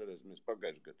Bostona, atcerēsimies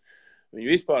pagājušajā gadā. Viņi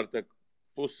vispār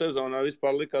pussezonā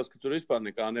vispār likās, ka tur vispār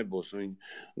nekā nebūs. Viņi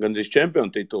gandrīz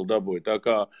čempionu titulu dabūja. Tā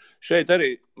kā šeit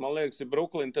arī, man liekas, ir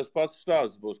Bruklina tas pats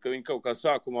stāsts būs, ka viņi kaut kā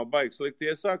sākumā baigi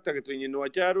slikti iesāk, tagad viņi ir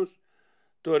noķēruši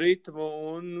to ritmu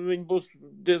un viņi būs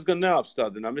diezgan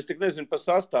neapstādināmi. Es tik nezinu par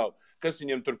sastāvu, kas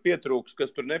viņiem tur pietrūks,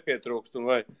 kas tur nepietrūkst un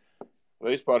vai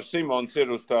vispār Simons ir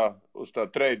uz tā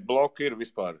trade bloka ir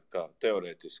vispār kā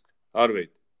teorētiski.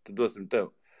 Arvīd, tad dosim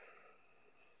tev.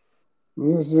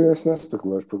 Es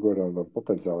nespekulēšu par kādām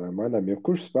potenciālajām mainām.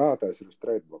 Jebkurš spēlētājs ir uz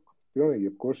trade bloku. Pilnīgi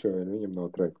jebkurš, jo viņam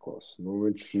nav trade klauses.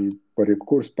 Viņš par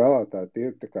jebkuru spēlētāju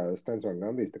tiek, tā kā Stens Van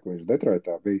Gundy, tā kā viņš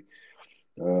Detroitā bija.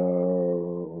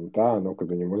 Un tā, kad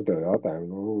viņam uzdeva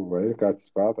jautājumu, vai ir kāds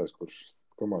spēlētājs, kurš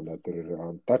komandā tur ir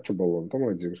untouchable un tam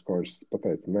līdzīgs, ko viņš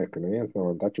pateica, ne, ka neviens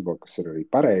nav untouchable, kas ir arī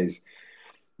pareizi.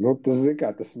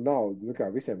 Tas nav,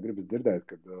 visiem gribas dzirdēt,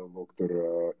 kad, lūk, tur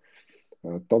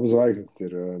top zvaigznes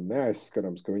ir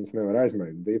neaizskarams, ka viņas nevar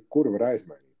aizmainīt. Jebkuru var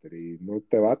aizmainīt. Arī,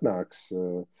 tev atnāks,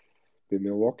 pie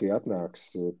Milwaukee atnāks,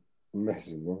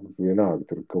 nezinu, vienalga,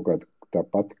 tur kaut kāda tā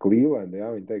pati Cleveland, jā,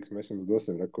 viņi teiks, mēs jums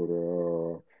dosim rekur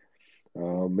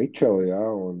Mitchell, jā,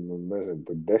 un nezinu,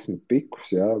 tur 10 pikus,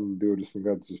 jā, 20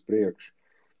 gadus uz priekšu.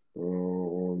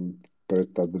 Un pret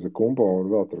tādu kumpo un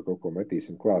vēl tur kaut ko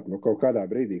metīsim klāt. Kaut kādā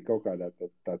brīdī kaut kādā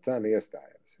tā cena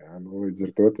iestājās, jā. Līdz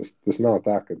ar to tas nav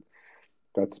tā, ka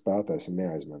kāds spēlētājs ir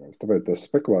neaizmainājums. Tāpēc tas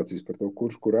spekulācijas par to,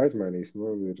 kur aizmainīs,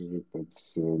 ir tāds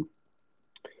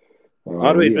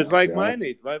Arvīd, bet vajag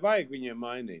mainīt, vai vajag viņiem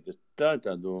mainīt? Tā ir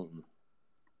tā doma.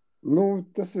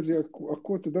 Tas ir, ar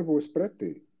ko tu dabūsi pretī?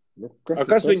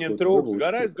 Kas viņiem trūkst?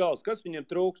 Garais gals, kas viņiem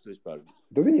trūkst vispār?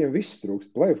 Viņiem viss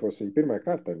trūkst. Playoffos viņi pirmajā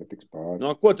kārtā netiks pāri.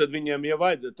 Ko tad viņiem jau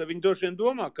vajadzētu? Tad viņi droši vien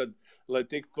domā, lai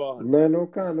tik pāri. Nē,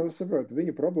 saprot,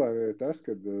 viņu problēma ir tas,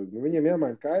 ka viņiem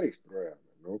jāmaina Kairijs projām.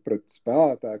 Pret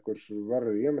spēlētāju, kurš var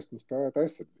iemest un spēlēt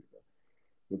aizsardzībā.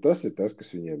 Tas ir tas, kas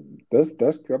viņiem,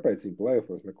 tas, kāpēc viņi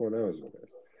playoffos neko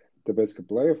neuzvarēs. Tāpēc, ka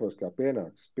playoffos, kā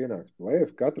pienāks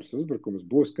playoff, katrs uzbrukums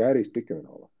būs Kairijs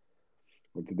pikenrolā.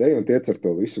 Un tad ej un tiec ar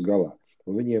to visu galā.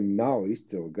 Un viņiem nav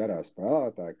izcili garā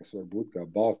spēlētāji, kas var būt kā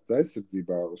balsts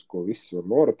aizsardzībā, uz ko viss var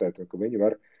norotēt, un ka viņi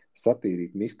var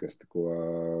satīrīt miskasti, ko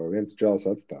viens čels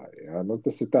atstāja. Ja?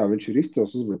 Tas ir tā, viņš ir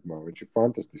izcils uzbrukumā, viņš ir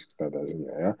fantastisks tādā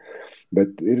ziņā. Ja?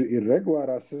 Bet ir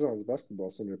regulārās sezonas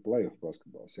basketbols un ir playoff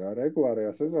basketbols. Ja?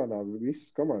 Regulārajā sezonā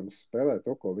visas komandas spēlē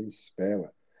to, ko viņas spēlē.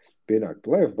 Pienāk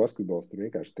playoff basketbols, tur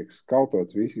vienkārši tiek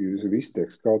skautots, visi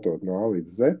tiek skautot no A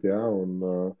līdz Z, ja?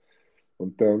 Un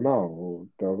tev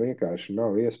vienkārši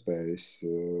nav iespējas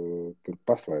tur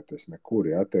paslēpties nekur.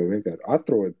 Ja? Tev vienkārši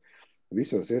atrod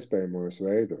visos iespējamos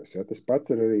veidos. Ja? Tas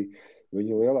pats ir arī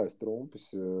viņu lielais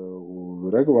trumpis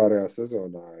regulārajā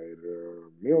sezonā ir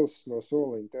Mills no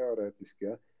soliņa teorētiski.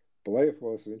 Ja?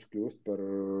 playoffs viņš kļūst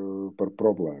par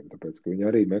problēmu, tāpēc, ka viņi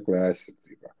arī meklē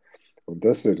aizsardzībā. Un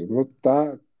tas ir,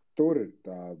 tur ir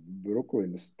tā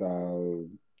Bruklinas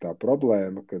tā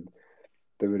problēma, kad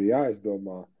tev ir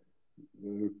jāizdomā,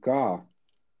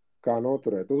 kā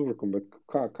noturēt uzbrukumu, bet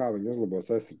kā viņi uzlabos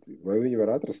aizsardzību. Vai viņi var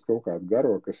atrast kaut kādu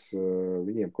garo, kas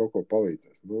viņiem kaut ko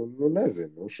palīdzēs?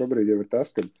 Nezinu. Šobrīd jau ir tas,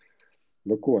 ka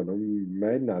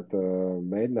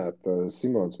mēģināt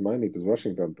Simons mainīt uz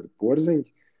Vašingtonu pret Porziņu.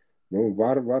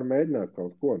 Var mēģināt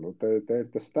kaut ko. Te ir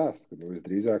tas stāsts, ka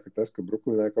visdrīzāk ir tas, ka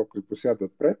Bruklinai kaut kur būs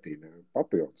jādod pretī,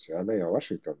 papildus, ne jau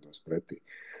Vašingtonu dos pretī.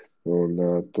 Un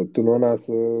tu nonāc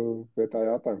pie tā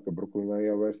jautājuma, ka Bruklinai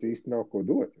jau vairs īsti nav ko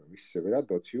dot, jo viss jau ir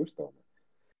atdots Hjūstonā.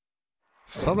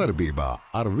 Savarbībā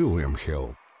ar William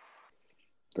Hill.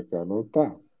 Tā kā, tā.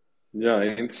 Jā,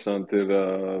 interesanti ir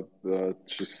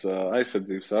šis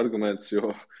aizsardzības arguments, jo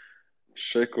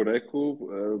šeku reku,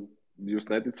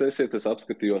 jūs neticēsiet, es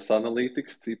apskatījos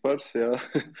analītikas cipars, jā.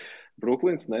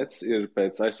 Brooklyns Nets ir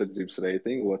pēc aizsardzības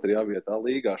reitinga 2. vietā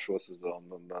līgā šo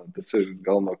sezonu. Un tas ir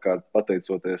galvenokārt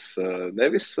pateicoties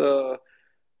nevis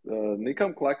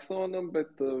Nikam Klakstonam,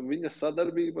 bet viņa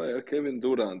sadarbībai ar Kevinu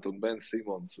Durantu un Ben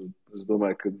Simons. Es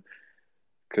domāju,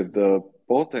 ka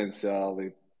potenciāli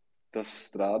tas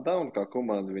strādā un kā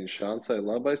komanda viņa šansē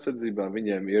labi aizsardzībā,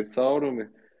 viņiem ir caurumi.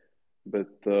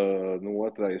 Bet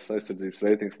otrais aizsardzības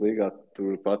reitings līgā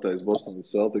tur pateicis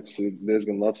Bostonas Celtics ir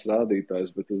diezgan labs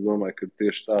rādītājs, bet es domāju, ka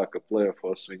tieši tā, ka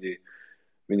playoffos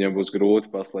viņiem būs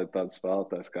grūti paslēpt tādas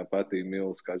spēlētājs kā Patty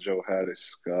Mills, kā Joe Harris,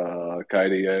 kā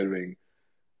Kyrie Irving.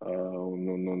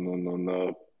 Un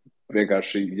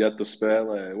vienkārši, ja tu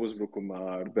spēlē uzbrukumā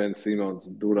ar Ben Simons,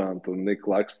 Durantu un Niku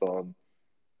Klakstonu,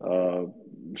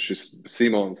 šis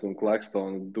Simons un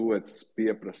Klakstona duets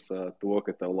pieprasa to,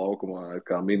 ka tev laukumā ir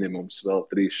kā minimums vēl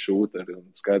 3 šūteri. Un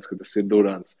skaidrs, ka tas ir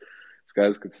Durants,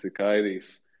 skaidrs, ka tas ir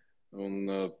Kairijs. Un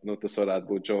tas varētu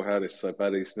būt Joe Harris vai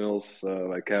Patty Mills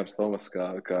vai Cams Thomas,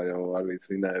 kā jau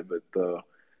Arvīts minēja, bet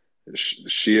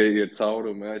šie ir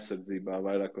caurumi aizsardzībā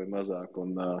vairāk vai mazāk.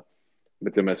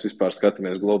 Bet ja mēs vispār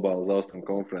skatāmies globāli uz Austrumu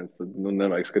konferenci, tad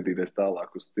nevajag skatīties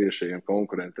tālāk uz tiešajiem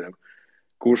konkurentiem.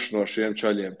 Kurš no šiem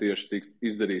čaļiem tieši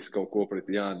izdarīs kaut ko pret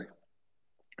Jāni?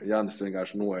 Jānis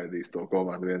vienkārši noēdīs to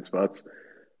komandu viens pats.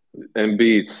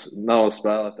 Embiids nav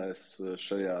spēlētājs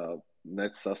šajā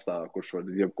Nets sastāvā, kurš var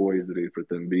jebko izdarīt pret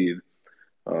Embiidu.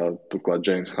 Turklāt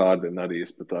James Harden arī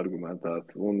es pat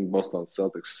argumentētu. Un Bostonas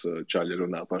Celtics čaļi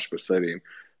runā paši par sevīm.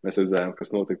 Mēs redzējām,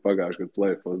 kas notika pagājušajā gadu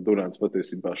playoffos. Durants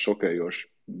patiesībā šokējoši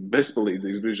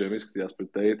bezpalīdzīgs brīžiem izskatījās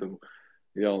pret Teitumu.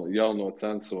 Jauno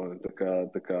censoni. Tā kā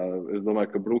es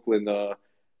domāju, ka Bruklina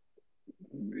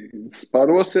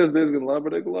sparosies diezgan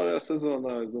labi regulārajā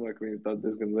sezonā. Es domāju, ka viņi ir tāds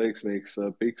diezgan veiksmīgs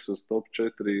piks uz top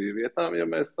 4 vietām, ja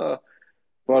mēs tā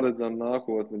paredzam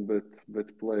nākotni,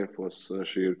 bet playoffos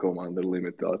šī ir komanda ar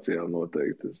limitācijām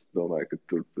noteikti. Es domāju, ka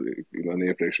tur man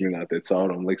iepriekš minētie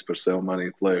caurumi liks par sevi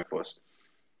manīt playoffos.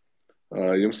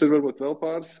 Jums ir varbūt vēl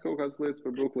pāris kaut kādas lietas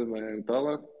par Bruklinu vai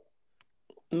tālāk?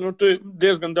 Tu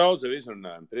diezgan daudz jau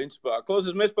izrunājam, principā.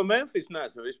 Klausies, mēs pa Memphis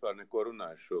neesam vispār neko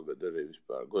runājuši šogad arī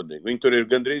vispār, godīgi. Viņi tur ir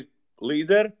gandrīz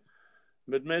līderi,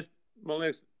 bet mēs, man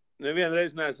liekas,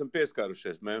 nevienreiz neesam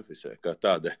pieskārušies Memphisai kā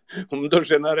tādai. Un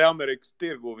droši vien arī Amerikas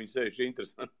tirgu viņi sevišķi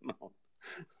interesanti nav.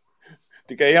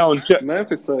 Tikai jauni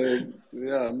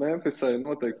Memphisai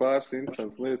notiek pāris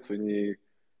interesants lietas. Viņi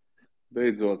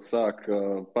beidzot sāk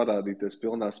parādīties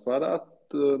pilnā spārā.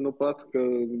 Pat, ka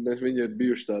viņi ir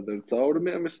bijuši tādi ar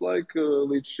caurumiem visu laiku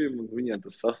līdz šim, un viņiem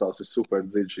tas sastāvs ir super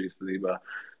dziļš īstenībā.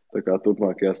 Tā kā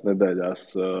turpmākajās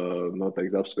nedēļās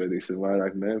noteikti apspēdīsim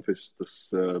vairāk Memphis.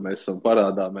 Mēs esam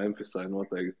parādā Memphisai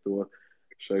noteikti to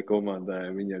šai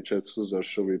komandai. Viņiem 4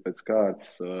 uzvaras šobrīd pēc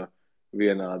kārtas,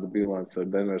 vienāda bilance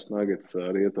ar Denveras Nuggets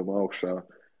rietumu augšā.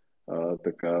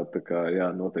 Tā kā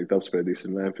jā, noteikti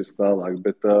apspēdīsim Memphis tālāk.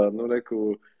 Bet,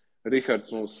 Rihards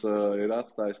mums ir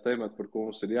atstājis tematu, par ko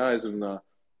mums ir jāizrunā,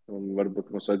 un varbūt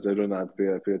mums vajadzēja runāt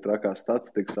pie trakā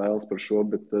statistikas ailes par šo,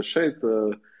 bet šeit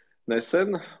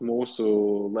nesen mūsu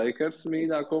Lakers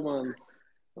mīļā komanda,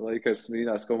 Lakers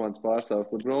mīļās komandas pārstāvs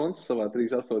LeBrons savā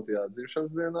 38.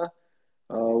 dzimšanas dienā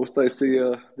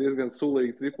uztaisīja diezgan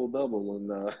sulīgi triple-double, un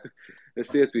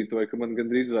es ietvītoju, ka man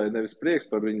gandrīz vai nevis prieks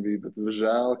par viņu bija, bet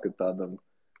žēl, ka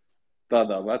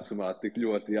tādā vecumā tik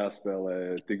ļoti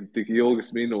jāspēlē tik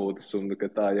ilgas minūtes un ka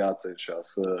tā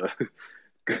jācenšas,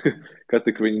 ka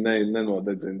tik viņi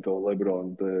nenodedzina to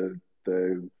Lebronu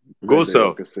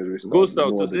Gustav, kas ir vispār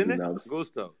tu zini?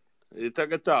 Gustav,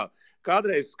 tagad tā,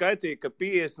 kādreiz skaitīja, ka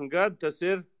 50 gadi tas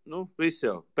ir, viss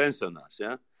jau pensionārs,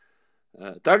 ja?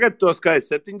 Tagad to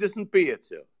skaits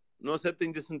 75 jau. no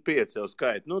 75 jau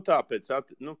skaita. Nu, tā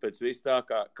pēc viss tā,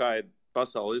 kā ir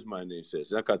pasaule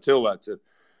izmainījusies. Ja, kā cilvēks ir,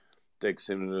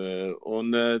 teiksim, un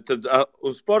tad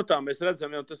uz sportā mēs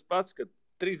redzam jau tas pats, ka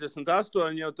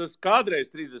 38 jau tas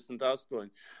kādreiz 38.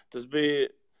 Tas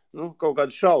bija, kaut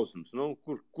kāds šausmas.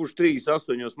 Kurš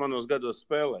 38 manos gados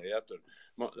spēlēja, ja, tur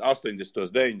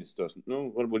 80, 90.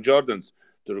 Varbūt Jordans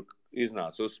tur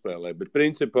iznāca uzspēlē, bet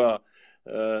principā,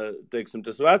 teiksim,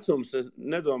 tas vecums, es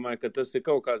nedomāju, ka tas ir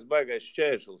kaut kāds baigais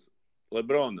šķēršlis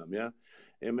Lebronam, ja.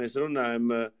 Ja mēs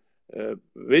runājam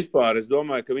vispār, es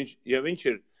domāju, ka viņš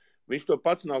to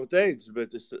pats nav teicis,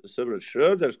 bet es saprotu,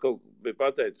 Schröders kaut bija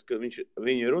pateicis, ka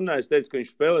viņi runājas, teica, ka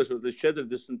viņš spēlēšot līdz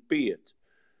 45.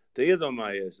 Te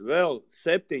iedomājies, vēl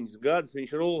 7 gadus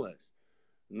viņš rulēs.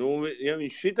 Ja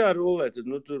viņš šitā rulē, tad,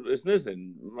 tur, es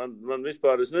nezinu, man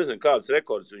vispār, es nezinu, kāds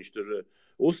rekords viņš tur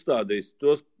uzstādīs.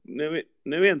 Tos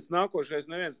neviens nākošais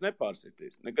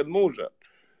nepārsitīs, nekad mūžā.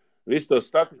 Visu tos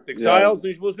statistikas ailes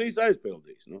viņš būs visu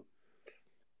aizpildījis,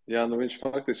 Jā, viņš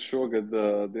faktiski šogad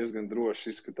diezgan droši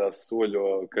izskatās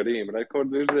soļo Karīma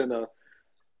rekordu virzienā.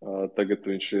 Tagad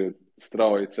viņš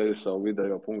strauji ceļ savu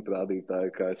vidējo punktu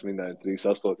rādītāju, kā es minēju,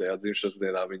 38. dzimšanas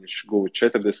dienā viņš guva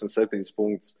 47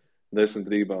 punktus, 10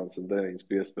 rebounds un 9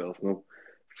 piespēles.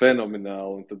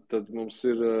 Fenomenāli. Un tad mums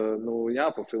ir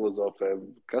jāpafilozofē,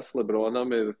 kas Lebronam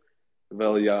ir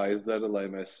vēl jāizdara, lai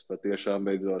mēs patiešām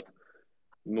beidzot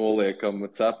noliekam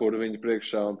cepuri viņu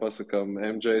priekšā un pasakam,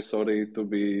 MJ, sorry, tu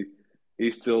biji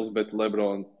izcils, bet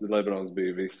Lebrons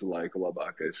bija visu laiku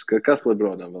labākais. Kas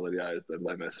Lebronam vēl ir jāizdara,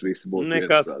 lai mēs visi būtu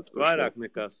viensprāts? Vairāk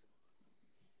nekas.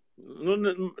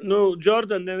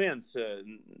 Jordan neviens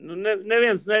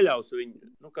neļaus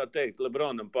viņu, kā teikt,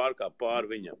 Lebronam pārkāpt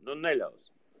pāri viņam. Neļaus.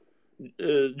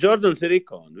 Jordans ir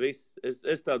ikona, viss.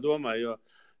 Es tā domāju, jo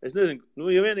es nezinu,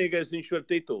 ja vienīgais viņš var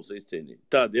tituls izcīnīt.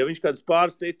 Tad, ja viņš kāds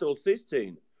pāris tituls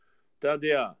izcīna, tad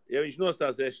jā. Ja viņš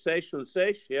nostāsies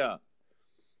 6-6, jā.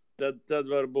 Tad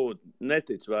varbūt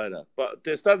netic vairāk.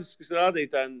 Tie statistiskas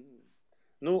rādītāji,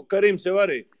 Karims jau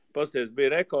arī, pasties, bija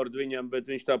rekordi viņam, bet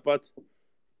viņš tāpat,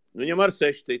 viņam ar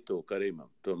 6 titulu Karimam,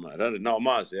 tomēr arī nav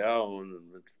maz, jā,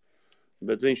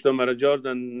 bet viņš tomēr ar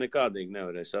Jordanu nekādīgi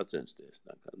nevarēja sacensties.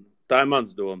 Tā ir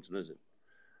mans domas, nezinu.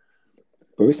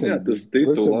 Jā, tas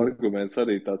titula arguments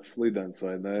arī tāds slidens,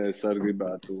 vai ne? Es arī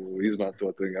gribētu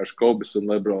izmantot vienkārši Kobis un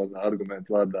Lebrona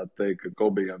argumentu vārdā teikt, ka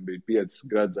Kobijam bija 5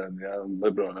 gredzeni, jā, un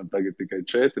Lebronam tagad tikai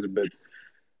 4, bet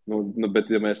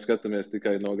ja mēs skatāmies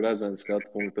tikai no gredzena skatu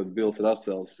punkta, tad Bills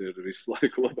Russells ir visu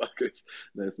laiku labākais,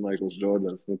 nevis Michaels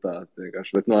Jordans, tā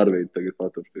vienkārši, bet Arvīd tagad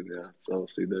paturpina, jā,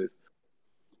 savas idejas.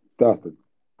 Tātad,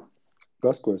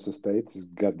 tas, ko es esmu teicis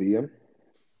gadiem,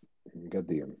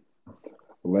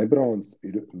 Lebrons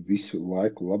ir visu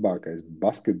laiku labākais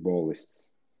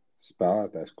basketbolists,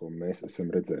 spēlētājs, ko mēs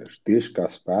esam redzējuši. Tieši kā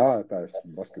spēlētājs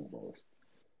un basketbolists.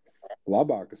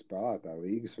 Labāka spēlētāja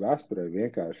līgas vēsturē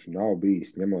vienkārši nav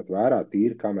bijis, ņemot vērā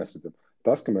tīri, kā mēs redzam.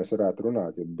 Tas, ka mēs varētu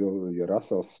runāt, ja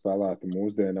Russells spēlētu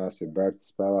mūsdienās, ja Berts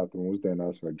spēlētu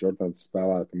mūsdienās, vai Jordans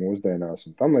spēlētu mūsdienās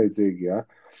un tam līdzīgi, jā,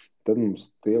 tad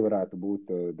mums tie varētu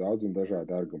būt daudz un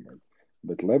dažādi argumenti.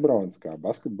 Bet Lebrons kā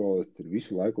basketbolists ir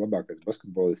visu laiku labākais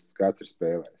basketbolists, kāds ir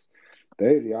spēlējis.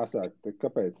 Te ir jāsāk,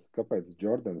 kāpēc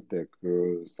Jordans tiek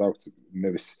saukts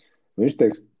nevis, viņš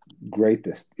tiek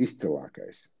greatest,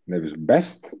 izcilākais. Nevis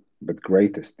best, bet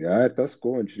greatest. Jā, ir tas,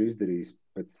 ko viņš ir izdarījis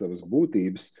pēc savas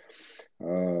būtības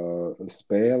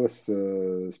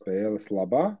spēles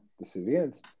labā, tas ir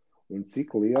viens. Un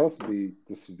cik liels bija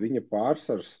tas viņa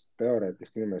pārsvars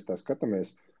teorētiski, ja mēs tā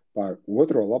skatāmies, pār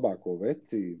otro labāko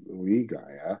veci līgā,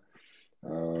 jā.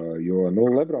 Jo,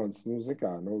 Lebrons,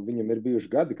 viņam ir bijuši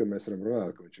gadi, kad mēs varam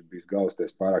runāt, ka viņš ir bijis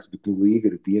galvasties pārāks, bet,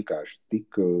 līga ir vienkārši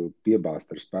tik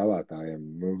piebāsta ar spēlētājiem,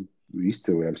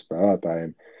 izciliem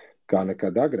spēlētājiem, kā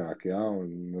nekad agrāk, jā,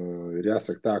 un ir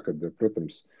jāsaka tā, ka,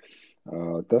 protams,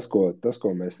 tas, ko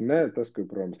mēs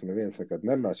protams, neviens nekad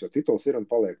nerunās, jo tituls ir un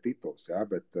paliek tituls, jā,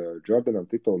 bet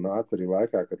Jordanam titulu nāca arī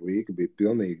laikā, kad līga bija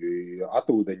pilnīgi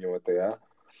atūdeņota, jā,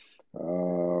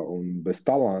 un bez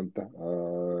talanta,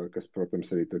 kas, protams,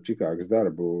 arī to Čikāgas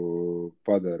darbu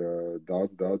padara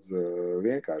daudz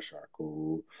vienkāršāku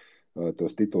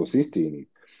tos titulus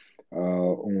izcīnīt.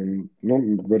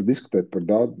 Var diskutēt par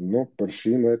daudz, par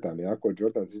šīm lietām, jā, ko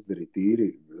Jordans izdarīja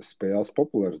tīri spēles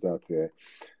popularizācijai.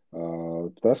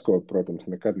 Tas, ko, protams,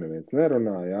 nekad neviens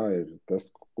nerunā, jā, ir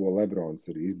tas, ko Lebrons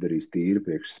ir izdarījis tīri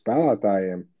priekš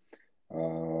spēlētājiem,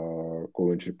 ko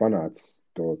viņš ir panācis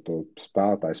to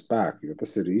spēlētāju spēku, jo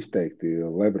tas ir izteikti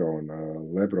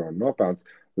Lebrona nopelns.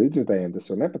 Līdzjutējiem tas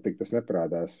var nepatikt, tas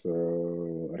neparādās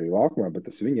arī laukumā, bet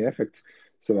tas viņa efekts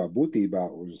savā būtībā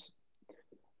uz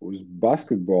uz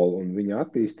basketbolu un viņa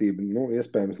attīstību, nu,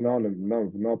 iespējams,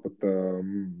 nav pat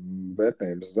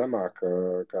vērtējums zemāk,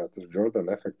 kā tas Jordan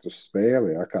efekts uz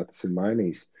spēli, ja, kā tas ir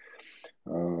mainījis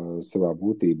savā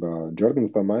būtībā.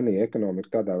 Jordans tā mainīja ekonomiku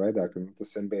tādā veidā, ka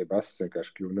tas NBA baskets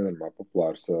vienkārši kļuva nenormāli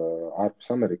populārs ārpus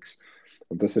Amerikas,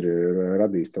 un tas arī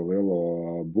radījis to lielo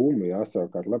būmu. Jā,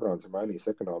 savukārt Lebrons ir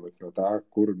mainījis ekonomiku no tā,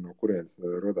 no kurienes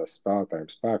rodās spēlētājiem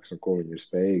spēks un ko viņi ir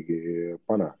spējīgi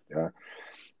panākt. Jā.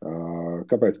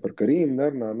 Kāpēc par Karīmu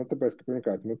nerunā? Nu, tāpēc, ka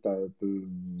pirmkārt,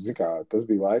 tas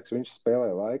bija laiks, viņš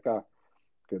spēlēja laikā,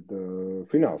 kad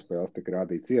finālspēles tika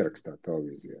rādīts ierakstā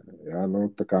televīzijā, jā, nu,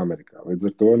 tā kā Amerikā. Līdz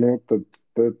ar to, nu, tad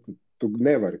tu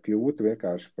nevari kļūt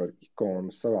vienkārši par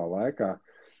ikonu savā laikā,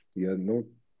 ja, nu,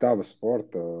 tava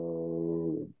sporta,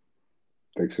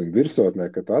 teiksim, virsotnē,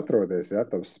 kad tu atrodies, jā,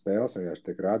 tavas spēles vienkārši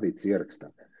tiek rādīts ierakstā,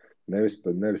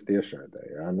 nevis tiešraidē,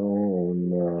 jā, nu, un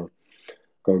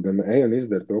kaut gan ej un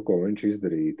izdara to, ko viņš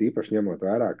izdarīja, tīpaši ņemot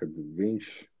vērā, kad viņš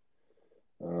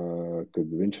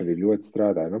arī ļoti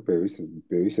strādāja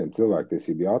pie visiem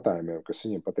cilvēktiesību jautājumiem, kas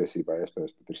viņam patiesībā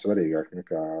iespējams pat ir svarīgāk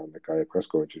nekā jebkas,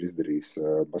 ko viņš ir izdarījis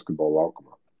basketbola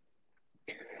laukumā.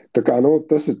 Tā kā, nu,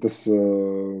 tas ir tas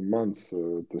mans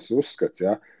tas uzskats,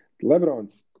 jā.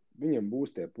 Lebrons, viņam būs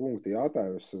tie punkti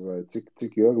jautājums, vai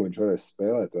cik ilgi viņš varēs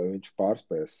spēlēt, vai viņš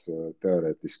pārspēs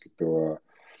teorētiski to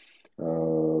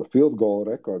field goal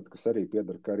rekordu, kas arī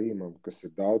pieder Karīmam, kas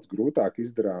ir daudz grūtāk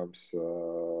izdarāms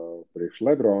priekš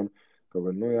Lebronu, ka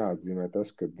jāatzīmē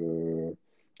tas, ka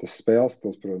tas spēles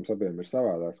stils, protams, abiem ir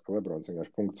savādāks, ka Lebrons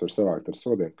vienkārši punktus var savākt ar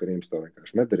sodiem, Karīms to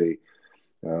vienkārši nedarīja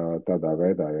tādā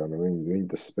veidā, jo viņa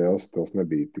tas spēles stils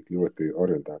nebija tik ļoti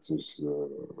orientēts uz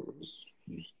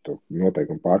to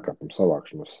noteikumu pārkāpumu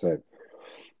savākšanu uz sevi.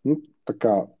 Nu, tā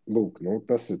kā, lūk,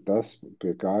 tas ir tas,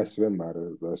 pie kā es vienmēr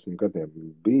esmu gadiem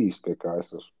bijis, pie kā es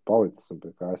esmu palicis un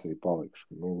pie kā es arī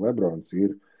palikšu. Nu, Lebrons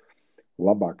ir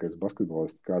labākais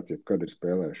basketbolists, kāds jebkad ir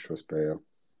spēlējis šo spēli.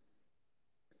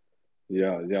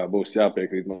 Jā, būs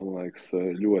jāpiekrīt, man liekas,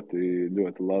 ļoti,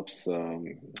 ļoti labs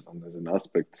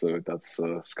aspekts, tāds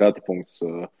skata punkts,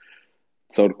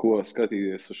 caur ko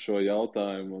skatīties uz šo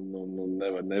jautājumu un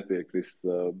nevar nepiekrist.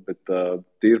 Bet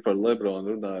tīri par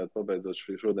Lebronu runājot, pabeidzot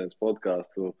šodienas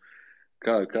podcastu,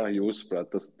 kā jūsuprāt,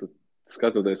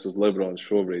 skatoties uz Lebronu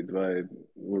šobrīd, vai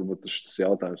varbūt šis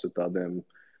jautājums ir tādiem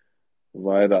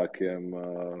vairākiem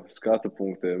skata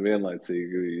punktiem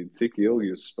vienlaicīgi, cik ilgi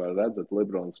jūs redzat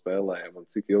Lebronu spēlējumu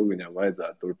un cik ilgi viņam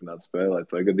vajadzētu turpināt spēlēt,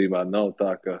 vai gadījumā nav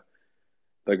tā, ka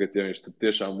tagad, ja viņš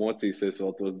tiešām mocīsies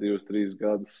vēl tos 2-3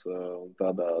 gadus un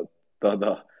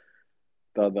tādā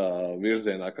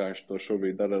virzienā, kā viņš to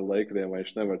šobrīd dara ar Lakeriem, vai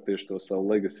viņš nevar tieši to savu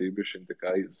legacy bišķiņ tā kā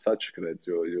sačakrēt,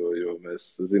 jo mēs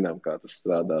zinām, kā tas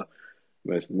strādā.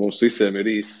 Mums visiem ir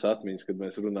īsas atmiņas, kad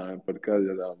mēs runājam par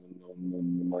karjerām, un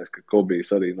man liekas, ka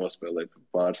Kobijs arī nospēlēja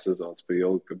pāris sezonas pa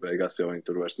ilgu, ka beigās jau viņi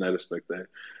tur vairs nerespektē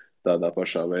tādā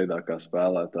pašā veidā kā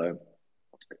spēlētāji,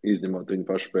 izņemot viņu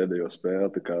pašu pēdējo spēli.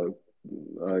 Tā kā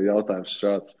jautājums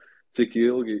šāds, cik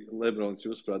ilgi Lebrons,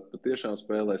 jūsuprāt, patiešām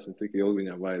spēlēs un cik ilgi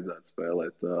viņam vajadzētu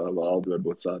spēlēt? Valdi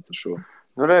varbūt sāc ar šo.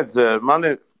 Nu, redz, man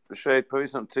ir šeit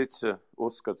pavisam cits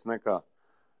uzskats nekā.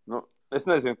 Nu, es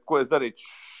nezinu, ko es darītu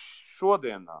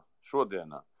šodienā.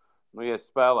 Nu, ja es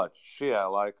spēlētu šajā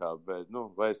laikā, bet,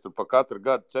 vai es tur pa katru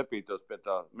gadu cepītos pie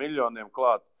tā miljoniem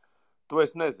klāt, to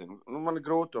es nezinu. Man ir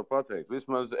grūti to pateikt.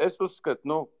 Vismaz es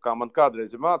uzskatu, kā man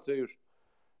kādreiz ir mācījuši,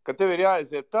 ka tev ir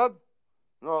jāaiziet tad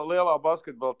no lielā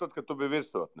basketbola, tad, kad tu biji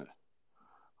virsotnē.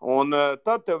 Un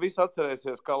tad tev viss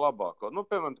atcerēsies kā labāko.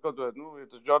 Piemēram, ja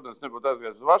tas Jordans nebūtu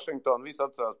aizgājis uz Vašingtonu, viss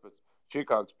atcerās pēc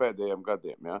Čikāgas pēdējiem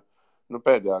gadiem, ja?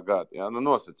 Pēdējā gada, ja?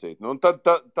 Nosacīt. Un tad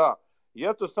tā,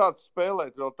 ja tu sāc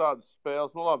spēlēt vēl tādas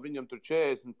spēles, labi, viņam tur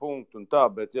 40 punktu un tā,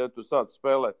 bet ja tu sāc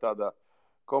spēlēt tādā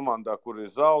komandā, kur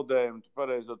ir zaudējumi,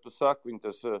 tu saki, viņi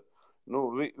tas,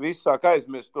 viss sāk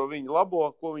aizmirst to viņu labo,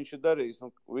 ko viņš ir darījis,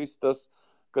 un viss tas,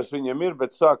 kas viņam ir,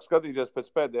 bet sāk skatīties pēc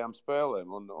pēdējām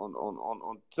spēlēm,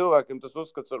 un cilvēkiem tas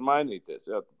uzskats var mainīties,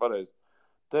 jā, tu pareizi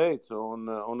teici,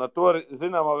 un ar to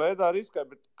zināmā veidā riskē,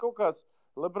 bet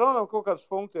Lebronam kaut kāds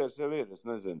funkcijas jau ir, es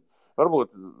nezinu,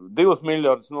 varbūt 2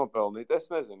 miljardus nopelnīt, es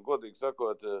nezinu, godīgi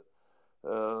sakot,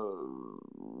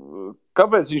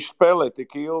 kāpēc viņš spēlē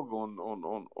tik ilgi,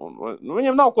 un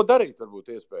viņam nav ko darīt,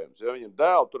 varbūt iespējams, ja viņam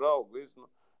dēl tur aug,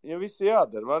 viņam viss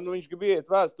jādara, vai viņš grib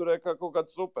iet vēsturē kā kaut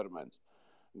kāds supermens.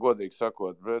 Godīgi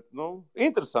sakot, bet,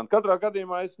 interesanti. Katrā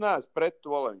gadījumā es neesmu pret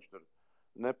to, lai viņš tur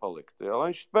nepalikt. Ja,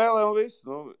 lai viņš spēlē un viss,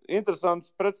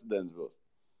 interesants precedents būs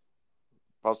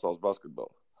pasaules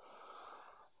basketbolā.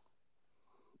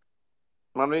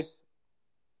 Man viss.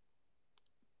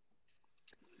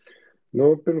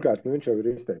 Pirmkārt, viņš jau ir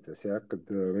izteicies, ja, kad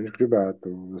viņš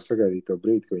gribētu sagaidīt to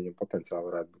brīdi, ka viņam potenciāli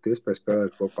varētu būt iespēja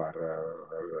spēlēt kopā ar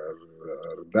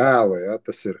dēlu. Ja.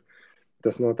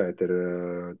 Tas noteikti ir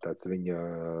tāds viņa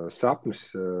sapnis,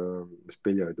 es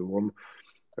pieļauju domu.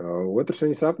 Otrs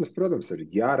viņa sapnis, protams, ir,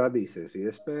 ja radīsies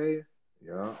iespēja,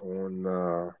 ja, un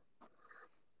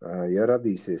ja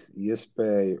radīsies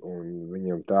iespēja, un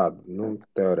viņam tāda,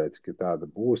 teorētiski tāda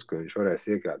būs, ka viņš varēs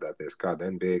iegādāties kādu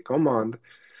NBA komandu,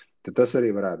 tad tas arī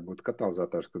varētu būt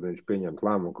katalizators, kad viņš pieņemt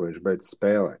lēmumu, ka viņš beidz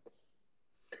spēlēt.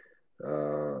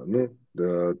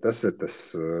 Tas ir tas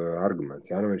arguments.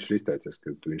 Jā, viņš ir izteicies,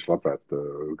 ka viņš labprāt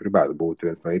gribētu būt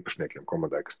viens no īpašniekiem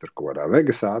komandai, kas tur kaut kādā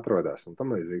Vegasā atrodas un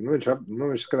tam līdzīgi.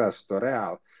 Viņš skatās uz to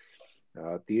reāli.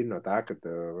 Tīri no tā, ka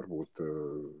varbūt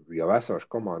jau esoša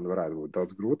komanda varētu būt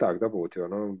daudz grūtāk dabūt, jo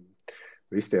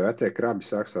visi tie vecie krabi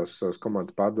sāk savus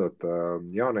komandas pārdot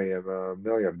jaunajiem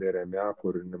miljardieriem, jā,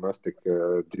 kuri nemaz tik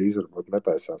drīz varbūt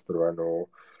netaisās tur vai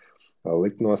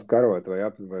likt nost karot,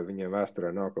 vai viņiem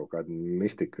vēsturē nav kaut kāda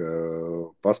mistika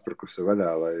pasprukusi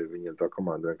vaļā, lai viņiem to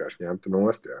komandu vienkārši ņemtu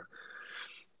nost, jā.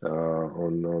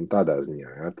 Un tādā ziņā,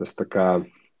 jā, tas tā kā,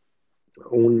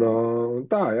 un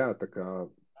tā, jā, tā kā,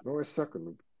 es saku,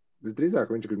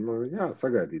 visdrīzāk viņš grib,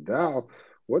 sagaidīt dēlu.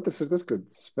 Otrs ir tas, ka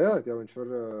spēlēt, ja viņš var,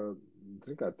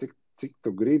 cik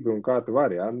tu gribi un kā tu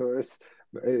vari, jā,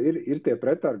 ir tie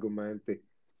pretargumenti,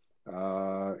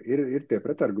 ir tie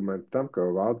pretargumenti tam, ka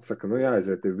valde saka,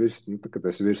 jāaiziet ir kad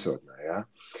esi virsotnē, jā.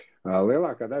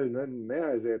 Lielākā daļa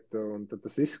neaiziet, un tad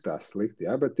tas izskatās slikti,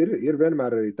 jā, bet ir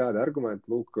vienmēr arī tādi argumenti,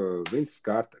 lūk, Vince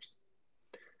Carters.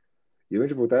 Ja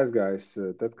viņš būtu aizgājis,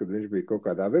 tad, kad viņš bija kaut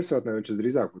kādā virsotnē, viņš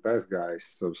drīzāk būtu aizgājis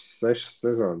 6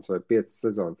 sezonas vai 5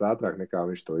 sezonas ātrāk nekā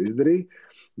viņš to izdarīja,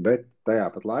 bet tajā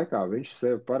pat laikā viņš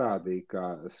sevi parādīja kā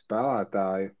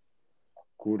spēlētāju,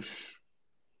 kurš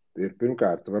ir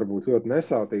pirmkārt varbūt ļoti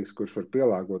nesautīgs, kurš var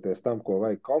pielāgoties tam, ko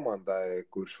vajag komandai,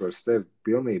 kurš var sevi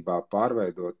pilnībā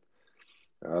pārveidot,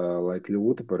 lai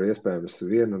kļūtu par iespējams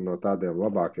vienu no tādiem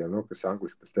labākiem, kas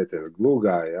angliski tas teiciens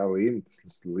glūgāja,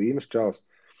 līmes čals,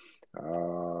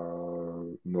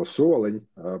 no soliņa,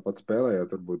 pat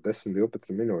spēlējot varbūt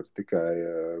 10-12 minūtes tikai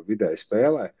vidēji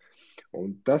spēlē.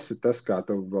 Un tas ir tas, kā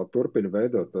tu vēl turpini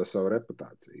veidot to savu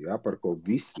reputāciju. Jā, par ko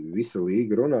visa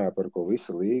līga runāja, par ko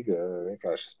visa līga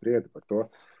vienkārši sprieda par to,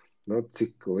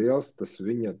 cik liels tas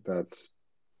viņa tāds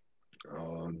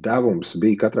devums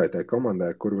bija katrai tai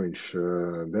komandai, kur viņš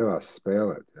devās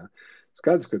spēlēt. Jā.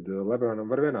 Skaidrs, ka Lebronam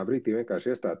var vienā brīdī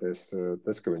vienkārši iestāties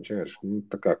tas, ka viņš vienkārši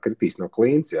tā kā kritīs no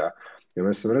klints, jā. Jo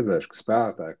mēs esam redzējuši, ka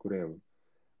spēlētāji, kuriem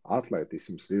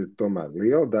atletisms ir tomēr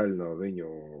liela daļa no viņu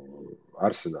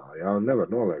arsenāla, jā, un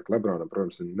nevar noliegt. Lebronam,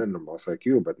 protams, ir nenormāls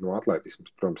IQ, bet no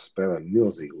atletisms, protams, spēlē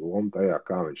milzīgu lomu tajā,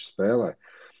 kā viņš spēlē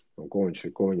un ko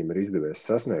viņam ir izdevies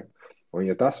sasniegt. Un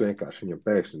ja tas vienkārši viņam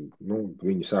pēkšņi,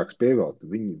 viņu sāks pievilkt,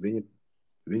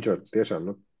 viņš var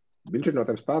tiešām, viņš ir no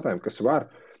tiem spēlētājiem, kas var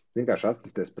vienkārši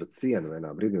atsisties pret sienu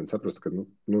vienā brīdī un saprast, ka,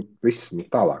 viss,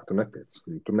 tālāk tu netiec,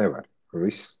 tu nevari,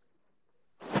 viss.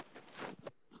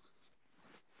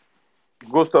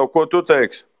 Gustav, ko tu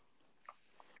teiksi?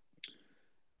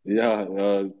 Jā,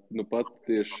 pat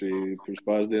tieši pirms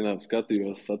pāris dienām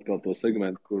skatījos atkal to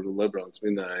segmentu, kur Lebrons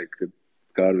minēja, ka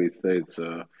Kārvīts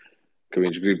teica,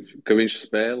 ka viņš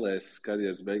spēlēs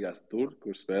karjeras beigās tur,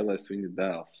 kur spēlēs viņa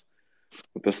dēls.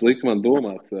 Un tas lika man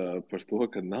domāt par to,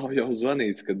 ka nav jau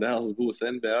zvanīts, ka dēls būs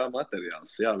NBA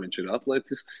materiāls. Jā, viņš ir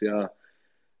atletisks, jā,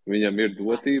 viņam ir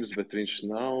dotības, bet viņš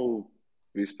nav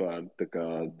vispār tā kā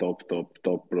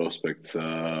top prospekts,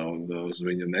 un uz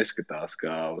viņu neskatās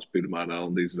kā uz pirmā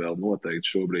raunda izvēle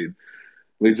noteikti šobrīd.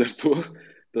 Līdz ar to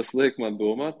tas liek man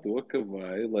domāt to, ka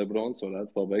vai Lebrons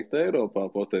varētu pabeigt Eiropā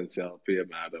potenciāli,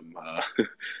 piemēram,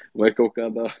 vai kaut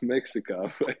kādā Meksikā,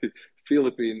 vai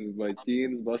Filipīnu, vai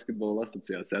Ķīnas basketbola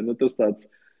asociācijā. Tas tāds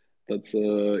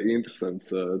interesants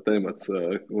temats.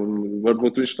 Un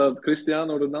varbūt viņš tādu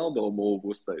Cristiano Ronaldo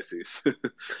mūvu uztaisīs.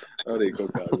 Arī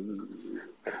kaut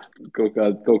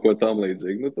ko tam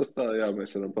līdzīgi. Tas tā, jā,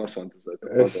 mēs varam pafantazēt.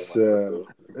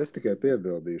 Es tikai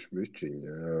piebildīšu bišķiņu.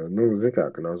 Zin kā,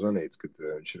 ka nav zvanīts, ka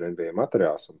viņš ir NBA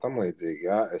materiāls un tam līdzīgi.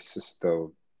 Jā, es esmu tev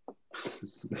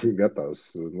gatavs.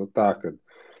 Tā, ka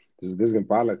es diezgan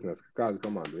pārliecināts, ka kādu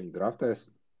komandu viņi draftēs.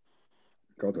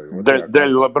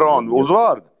 Dēļ Lebrona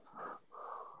uzvārdu?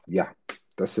 Jā,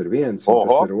 tas ir viens, un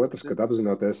tas ir otrs, kad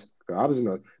apzinoties,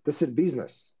 tas ir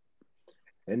biznes.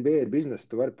 NBA ir biznes,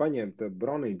 tu vari paņemt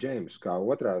Bronny James kā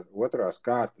otrās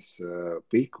kārtas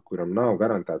piku, kuram nav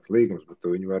garantēts līgums, bet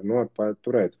tu viņu var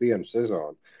turēt vienu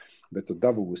sezonu, bet tu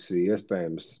dabūsi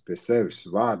iespējams pie sevis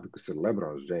vārdu, kas ir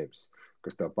LeBrons James,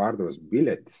 kas tev pārdos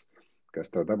biļetes, kas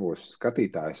tev dabūs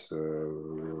skatītājs.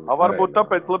 Varbūt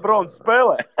tāpēc Lebrons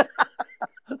spēlē.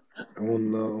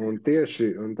 Un tieši,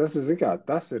 un tas ir,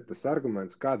 tas ir tas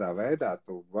arguments, kādā veidā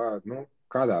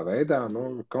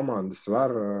komandas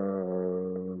var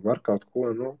kaut ko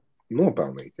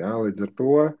nopelnīt. Jā? Līdz ar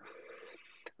to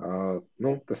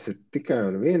tas ir tikai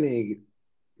un vienīgi,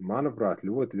 manuprāt,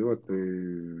 ļoti, ļoti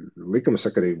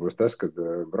likumsakarīgi būs tas, kad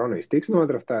Bronijs tiks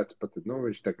nodraftēts, pat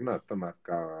viņš tiek runāts tomēr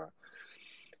kā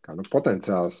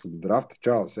potenciāls drafta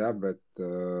čalis, jā, bet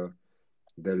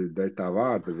dēļ tā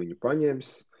vārda viņu paņems.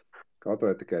 Kaut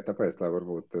vai tikai tāpēc, lai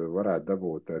varbūt varētu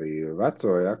dabūt arī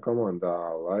veco komandā,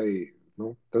 lai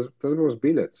tas būs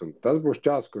biļets. Un tas būs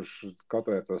čals, kurš kaut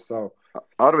vai to savu...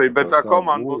 Arvī, bet tā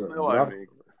komanda būs nelaimīga.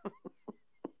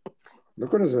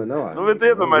 Kur nozīmē nelaimīga? Bet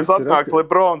iedomājies, atnāks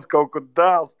Lebrons kaut kur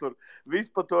dēls, tur viss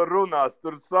par to runās,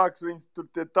 tur sāks viņus tur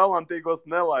tie talantīgos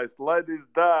nelaist, laidīs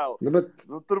dēlu.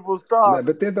 Tur būs tā.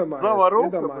 Bet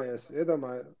iedomājies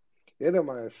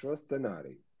šo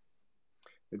scenāriju.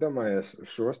 Iedomājies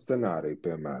šo scenāriju,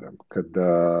 piemēram, kad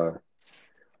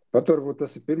pat varbūt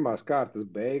tas ir pirmās kārtas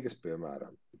beigas,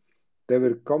 piemēram. Tev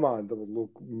ir komanda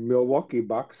Milwaukee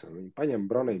Bucks, un viņi paņem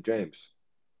Bronny Jamesu.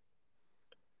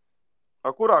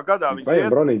 Kurā gadā viņš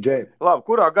iet? Labi,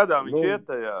 kurā gadā viņš iet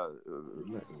tajā?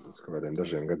 Nezinu, tas kādiem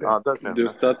dažiem gadiem.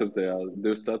 24.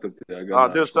 gadā.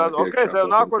 24. Ok, tev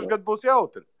nākošais gads būs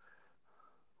jautri.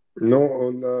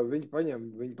 Un viņi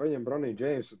paņem Bronny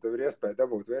Jamesu, tev ir iespēja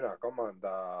dabūt vienā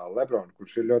komandā Lebronu,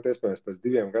 kurš ir ļoti iespējams pēc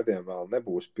 2 gadiem vēl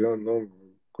nebūs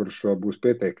kurš vēl būs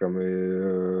pietiekami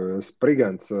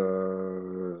sprigants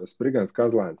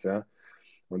kazlēns, jā.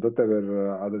 Un tad tev ir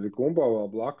Adrikumbo vēl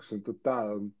blakus, un tev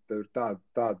ir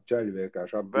tāda čaļi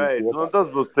vienkārši apgūt kopā. Tas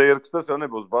būs cirks, tas jau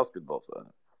nebūs basketbols, vai?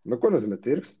 Ko nozīmē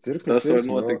cirks? Tas var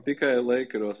notikt tikai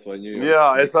Lakeros vai New York. Jā,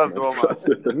 es arī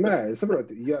domāju. Nē, es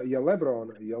saprotu, ja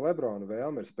Lebrona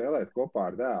vēlme ir spēlēt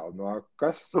kopā ar dēlu,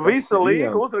 kas visa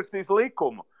līga uzrakstīs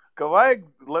likumu, ka vajag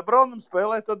Lebronam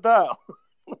spēlēt ar dēlu.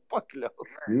 Pakļaut.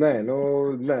 Nē,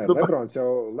 Lebrons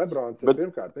ir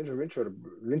pirmkārt,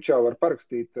 viņš jau var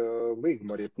parakstīt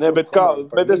līgumu arī.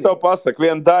 Bet es tev pasaku,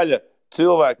 viena daļa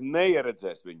cilvēki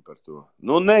neieredzēs viņu par to.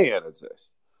 Neieredzēs.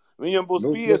 Viņam būs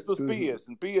 50 uz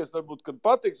 50. 50 varbūt, kad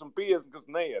patiks, un 50, kas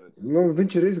neieredzēs.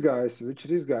 Viņš ir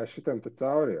izgājis šitam te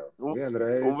cauri jau.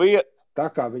 Vienreiz. Tā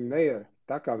kā viņi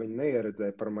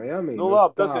neieredzēja par Miami.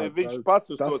 Labi, tas ir viņš pats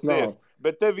uz to cieš.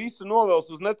 Bet te visu novels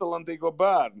uz netalantīgo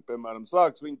bērnu, piemēram,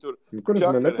 sāks viņu tur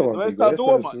čakarēt. Nu, es tā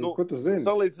domāju. Ko tu zini?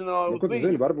 Salīdzināt uz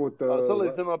viņu.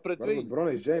 Salīdzināt pret viņu.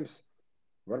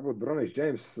 Varbūt Bronijs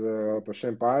Džeims par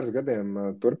šiem pāris gadiem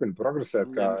turpina progresēt.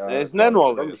 Es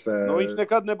nenolieku. Viņš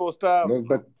nekad nebūs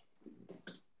tēvs.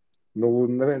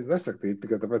 Neviens nesaktīja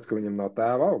tikai tāpēc, ka viņam nav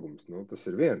tēva augums. Tas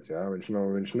ir viens, jā.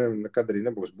 Viņš nekad arī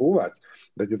nebūs būvēts.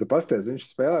 Bet, ja tu pasties, viņš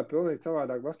spēlē pilnīgi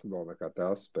savādāk basketbolu nekā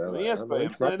tēvs spēlē.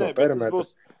 Iespējams,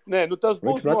 tas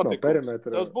būs notikums.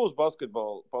 Tas būs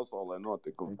basketbola pasaulē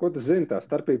notikums. Ko tu zini, tā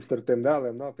starpības starp tiem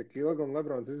dēliem nav tik ilga, un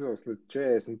Lebrons izvilks līdz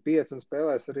 45 un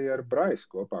spēlēs arī ar Bryce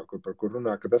kopā, par kur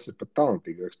runā, ka tas ir pat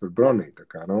talantīgāks par Bronny.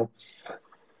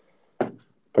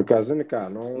 Tā kā, zini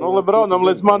kā, Lebronam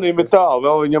līdz manim ir tālu,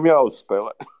 vēl viņam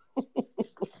jāuzspēlē.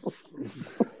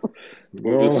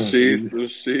 Uz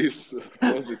šīs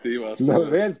pozitīvās.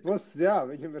 Viens puses, jā,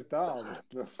 viņam ir tālu.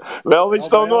 Vēl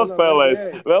viņš nav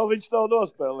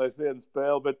nospēlējis vienu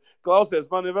spēli, bet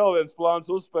klausies, man ir vēl viens plāns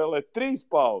uzspēlēt 3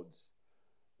 paudzes.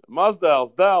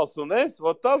 Mazdēls, dēls un es,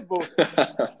 tas būs,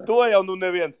 to jau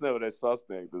neviens nevarēs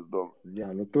sasniegt, es domāju. Jā,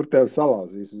 tur tev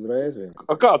salāzīs uzreiz vien.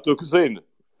 Kā tu zini?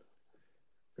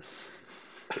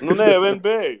 Nē,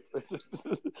 NBA.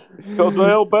 Kaut vai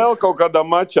LBL kaut kādā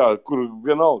mačā, kur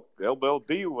vienalga LBL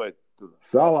 2 vai tur.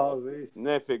 Salāzīs.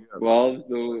 Nefigā.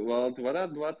 Valdi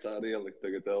varētu vecāri ielikt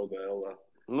tagad LBL-ā.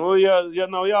 Ja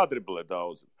nav jādriblē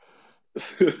daudz.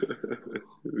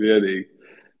 Mierīgi.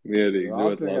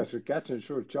 Valds vienkārši ir catch and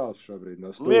shoot čals šobrīd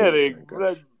no stūrīša. Mierīgi.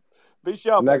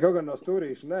 Nē, kaut gan no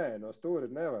stūrīša, no stūri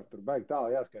nevar. Tur baigi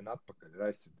tālu jāskrien atpakaļ ir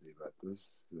aizsardzībā.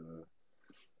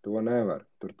 To nevar.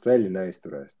 Tur ceļi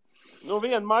neizturēs.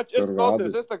 Vienu maču,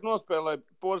 es tak nospēlēju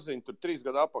Porziņu tur 3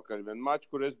 gadu atpakaļ. Vienu maču,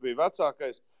 kur es biju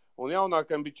vecākais, un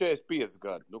jaunākajam bija 45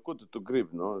 gadi. Ko tu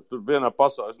gribi? Tur vienā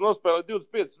pasaulē. Es nospēlēju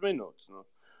 25 minūtes.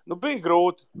 Bija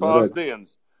grūti pāris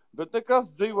dienas. Bet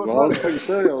nekas dzīvo.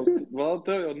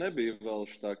 Tev jau nebija vēl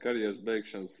šitā karjeras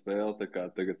beigšanas spēle.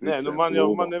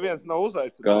 Man neviens nav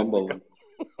uzaicinājis.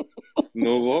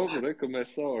 Ka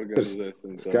mēs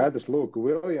saorganizēsim. Skaidrs, lūk,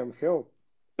 William Hill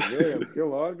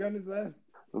organizē.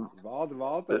 Valdi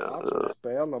Valters atved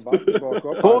spēli no basketbola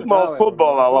kopā. Pludmales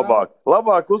futbolā labāk.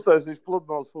 Labāk uztaisīšu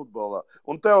pludmales futbolā.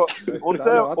 Un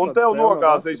tev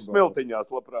nogāzīšu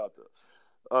smiltiņās labprāt.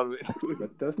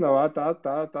 Bet tas nav,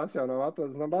 tas jau nav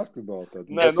atvedas no basketbola.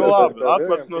 Tad. Nē, nu labi,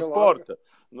 atvedas no sporta.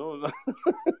 Nu,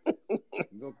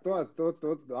 tu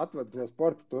atvedas no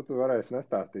sporta, tu varēsi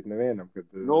nestāstīt nevienam, kad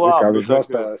labi, viņš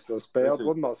nospēlēs savu spēli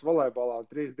pludmales volejbolā un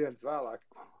 3 dienas vēlāk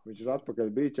viņš ir atpakaļ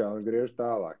bīčā un griež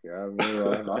tālāk. Jā.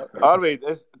 Arvīd,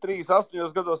 es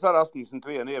 38 gados ar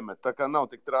 81 iemetu, tā kā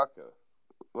nav tik traka.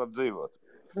 Var dzīvot.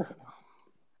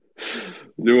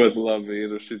 Ļoti labi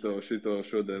ir šito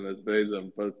šodien mēs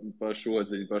beidzam par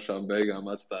šodziņu, pašām beigām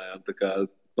atstājām. Tā kā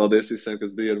paldies visiem,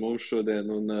 kas bija ar mums šodien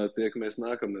un tiekamies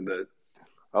nākamnedēļ.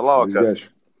 Labvakar.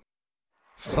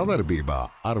 Savarbībā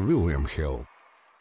ar William Hill.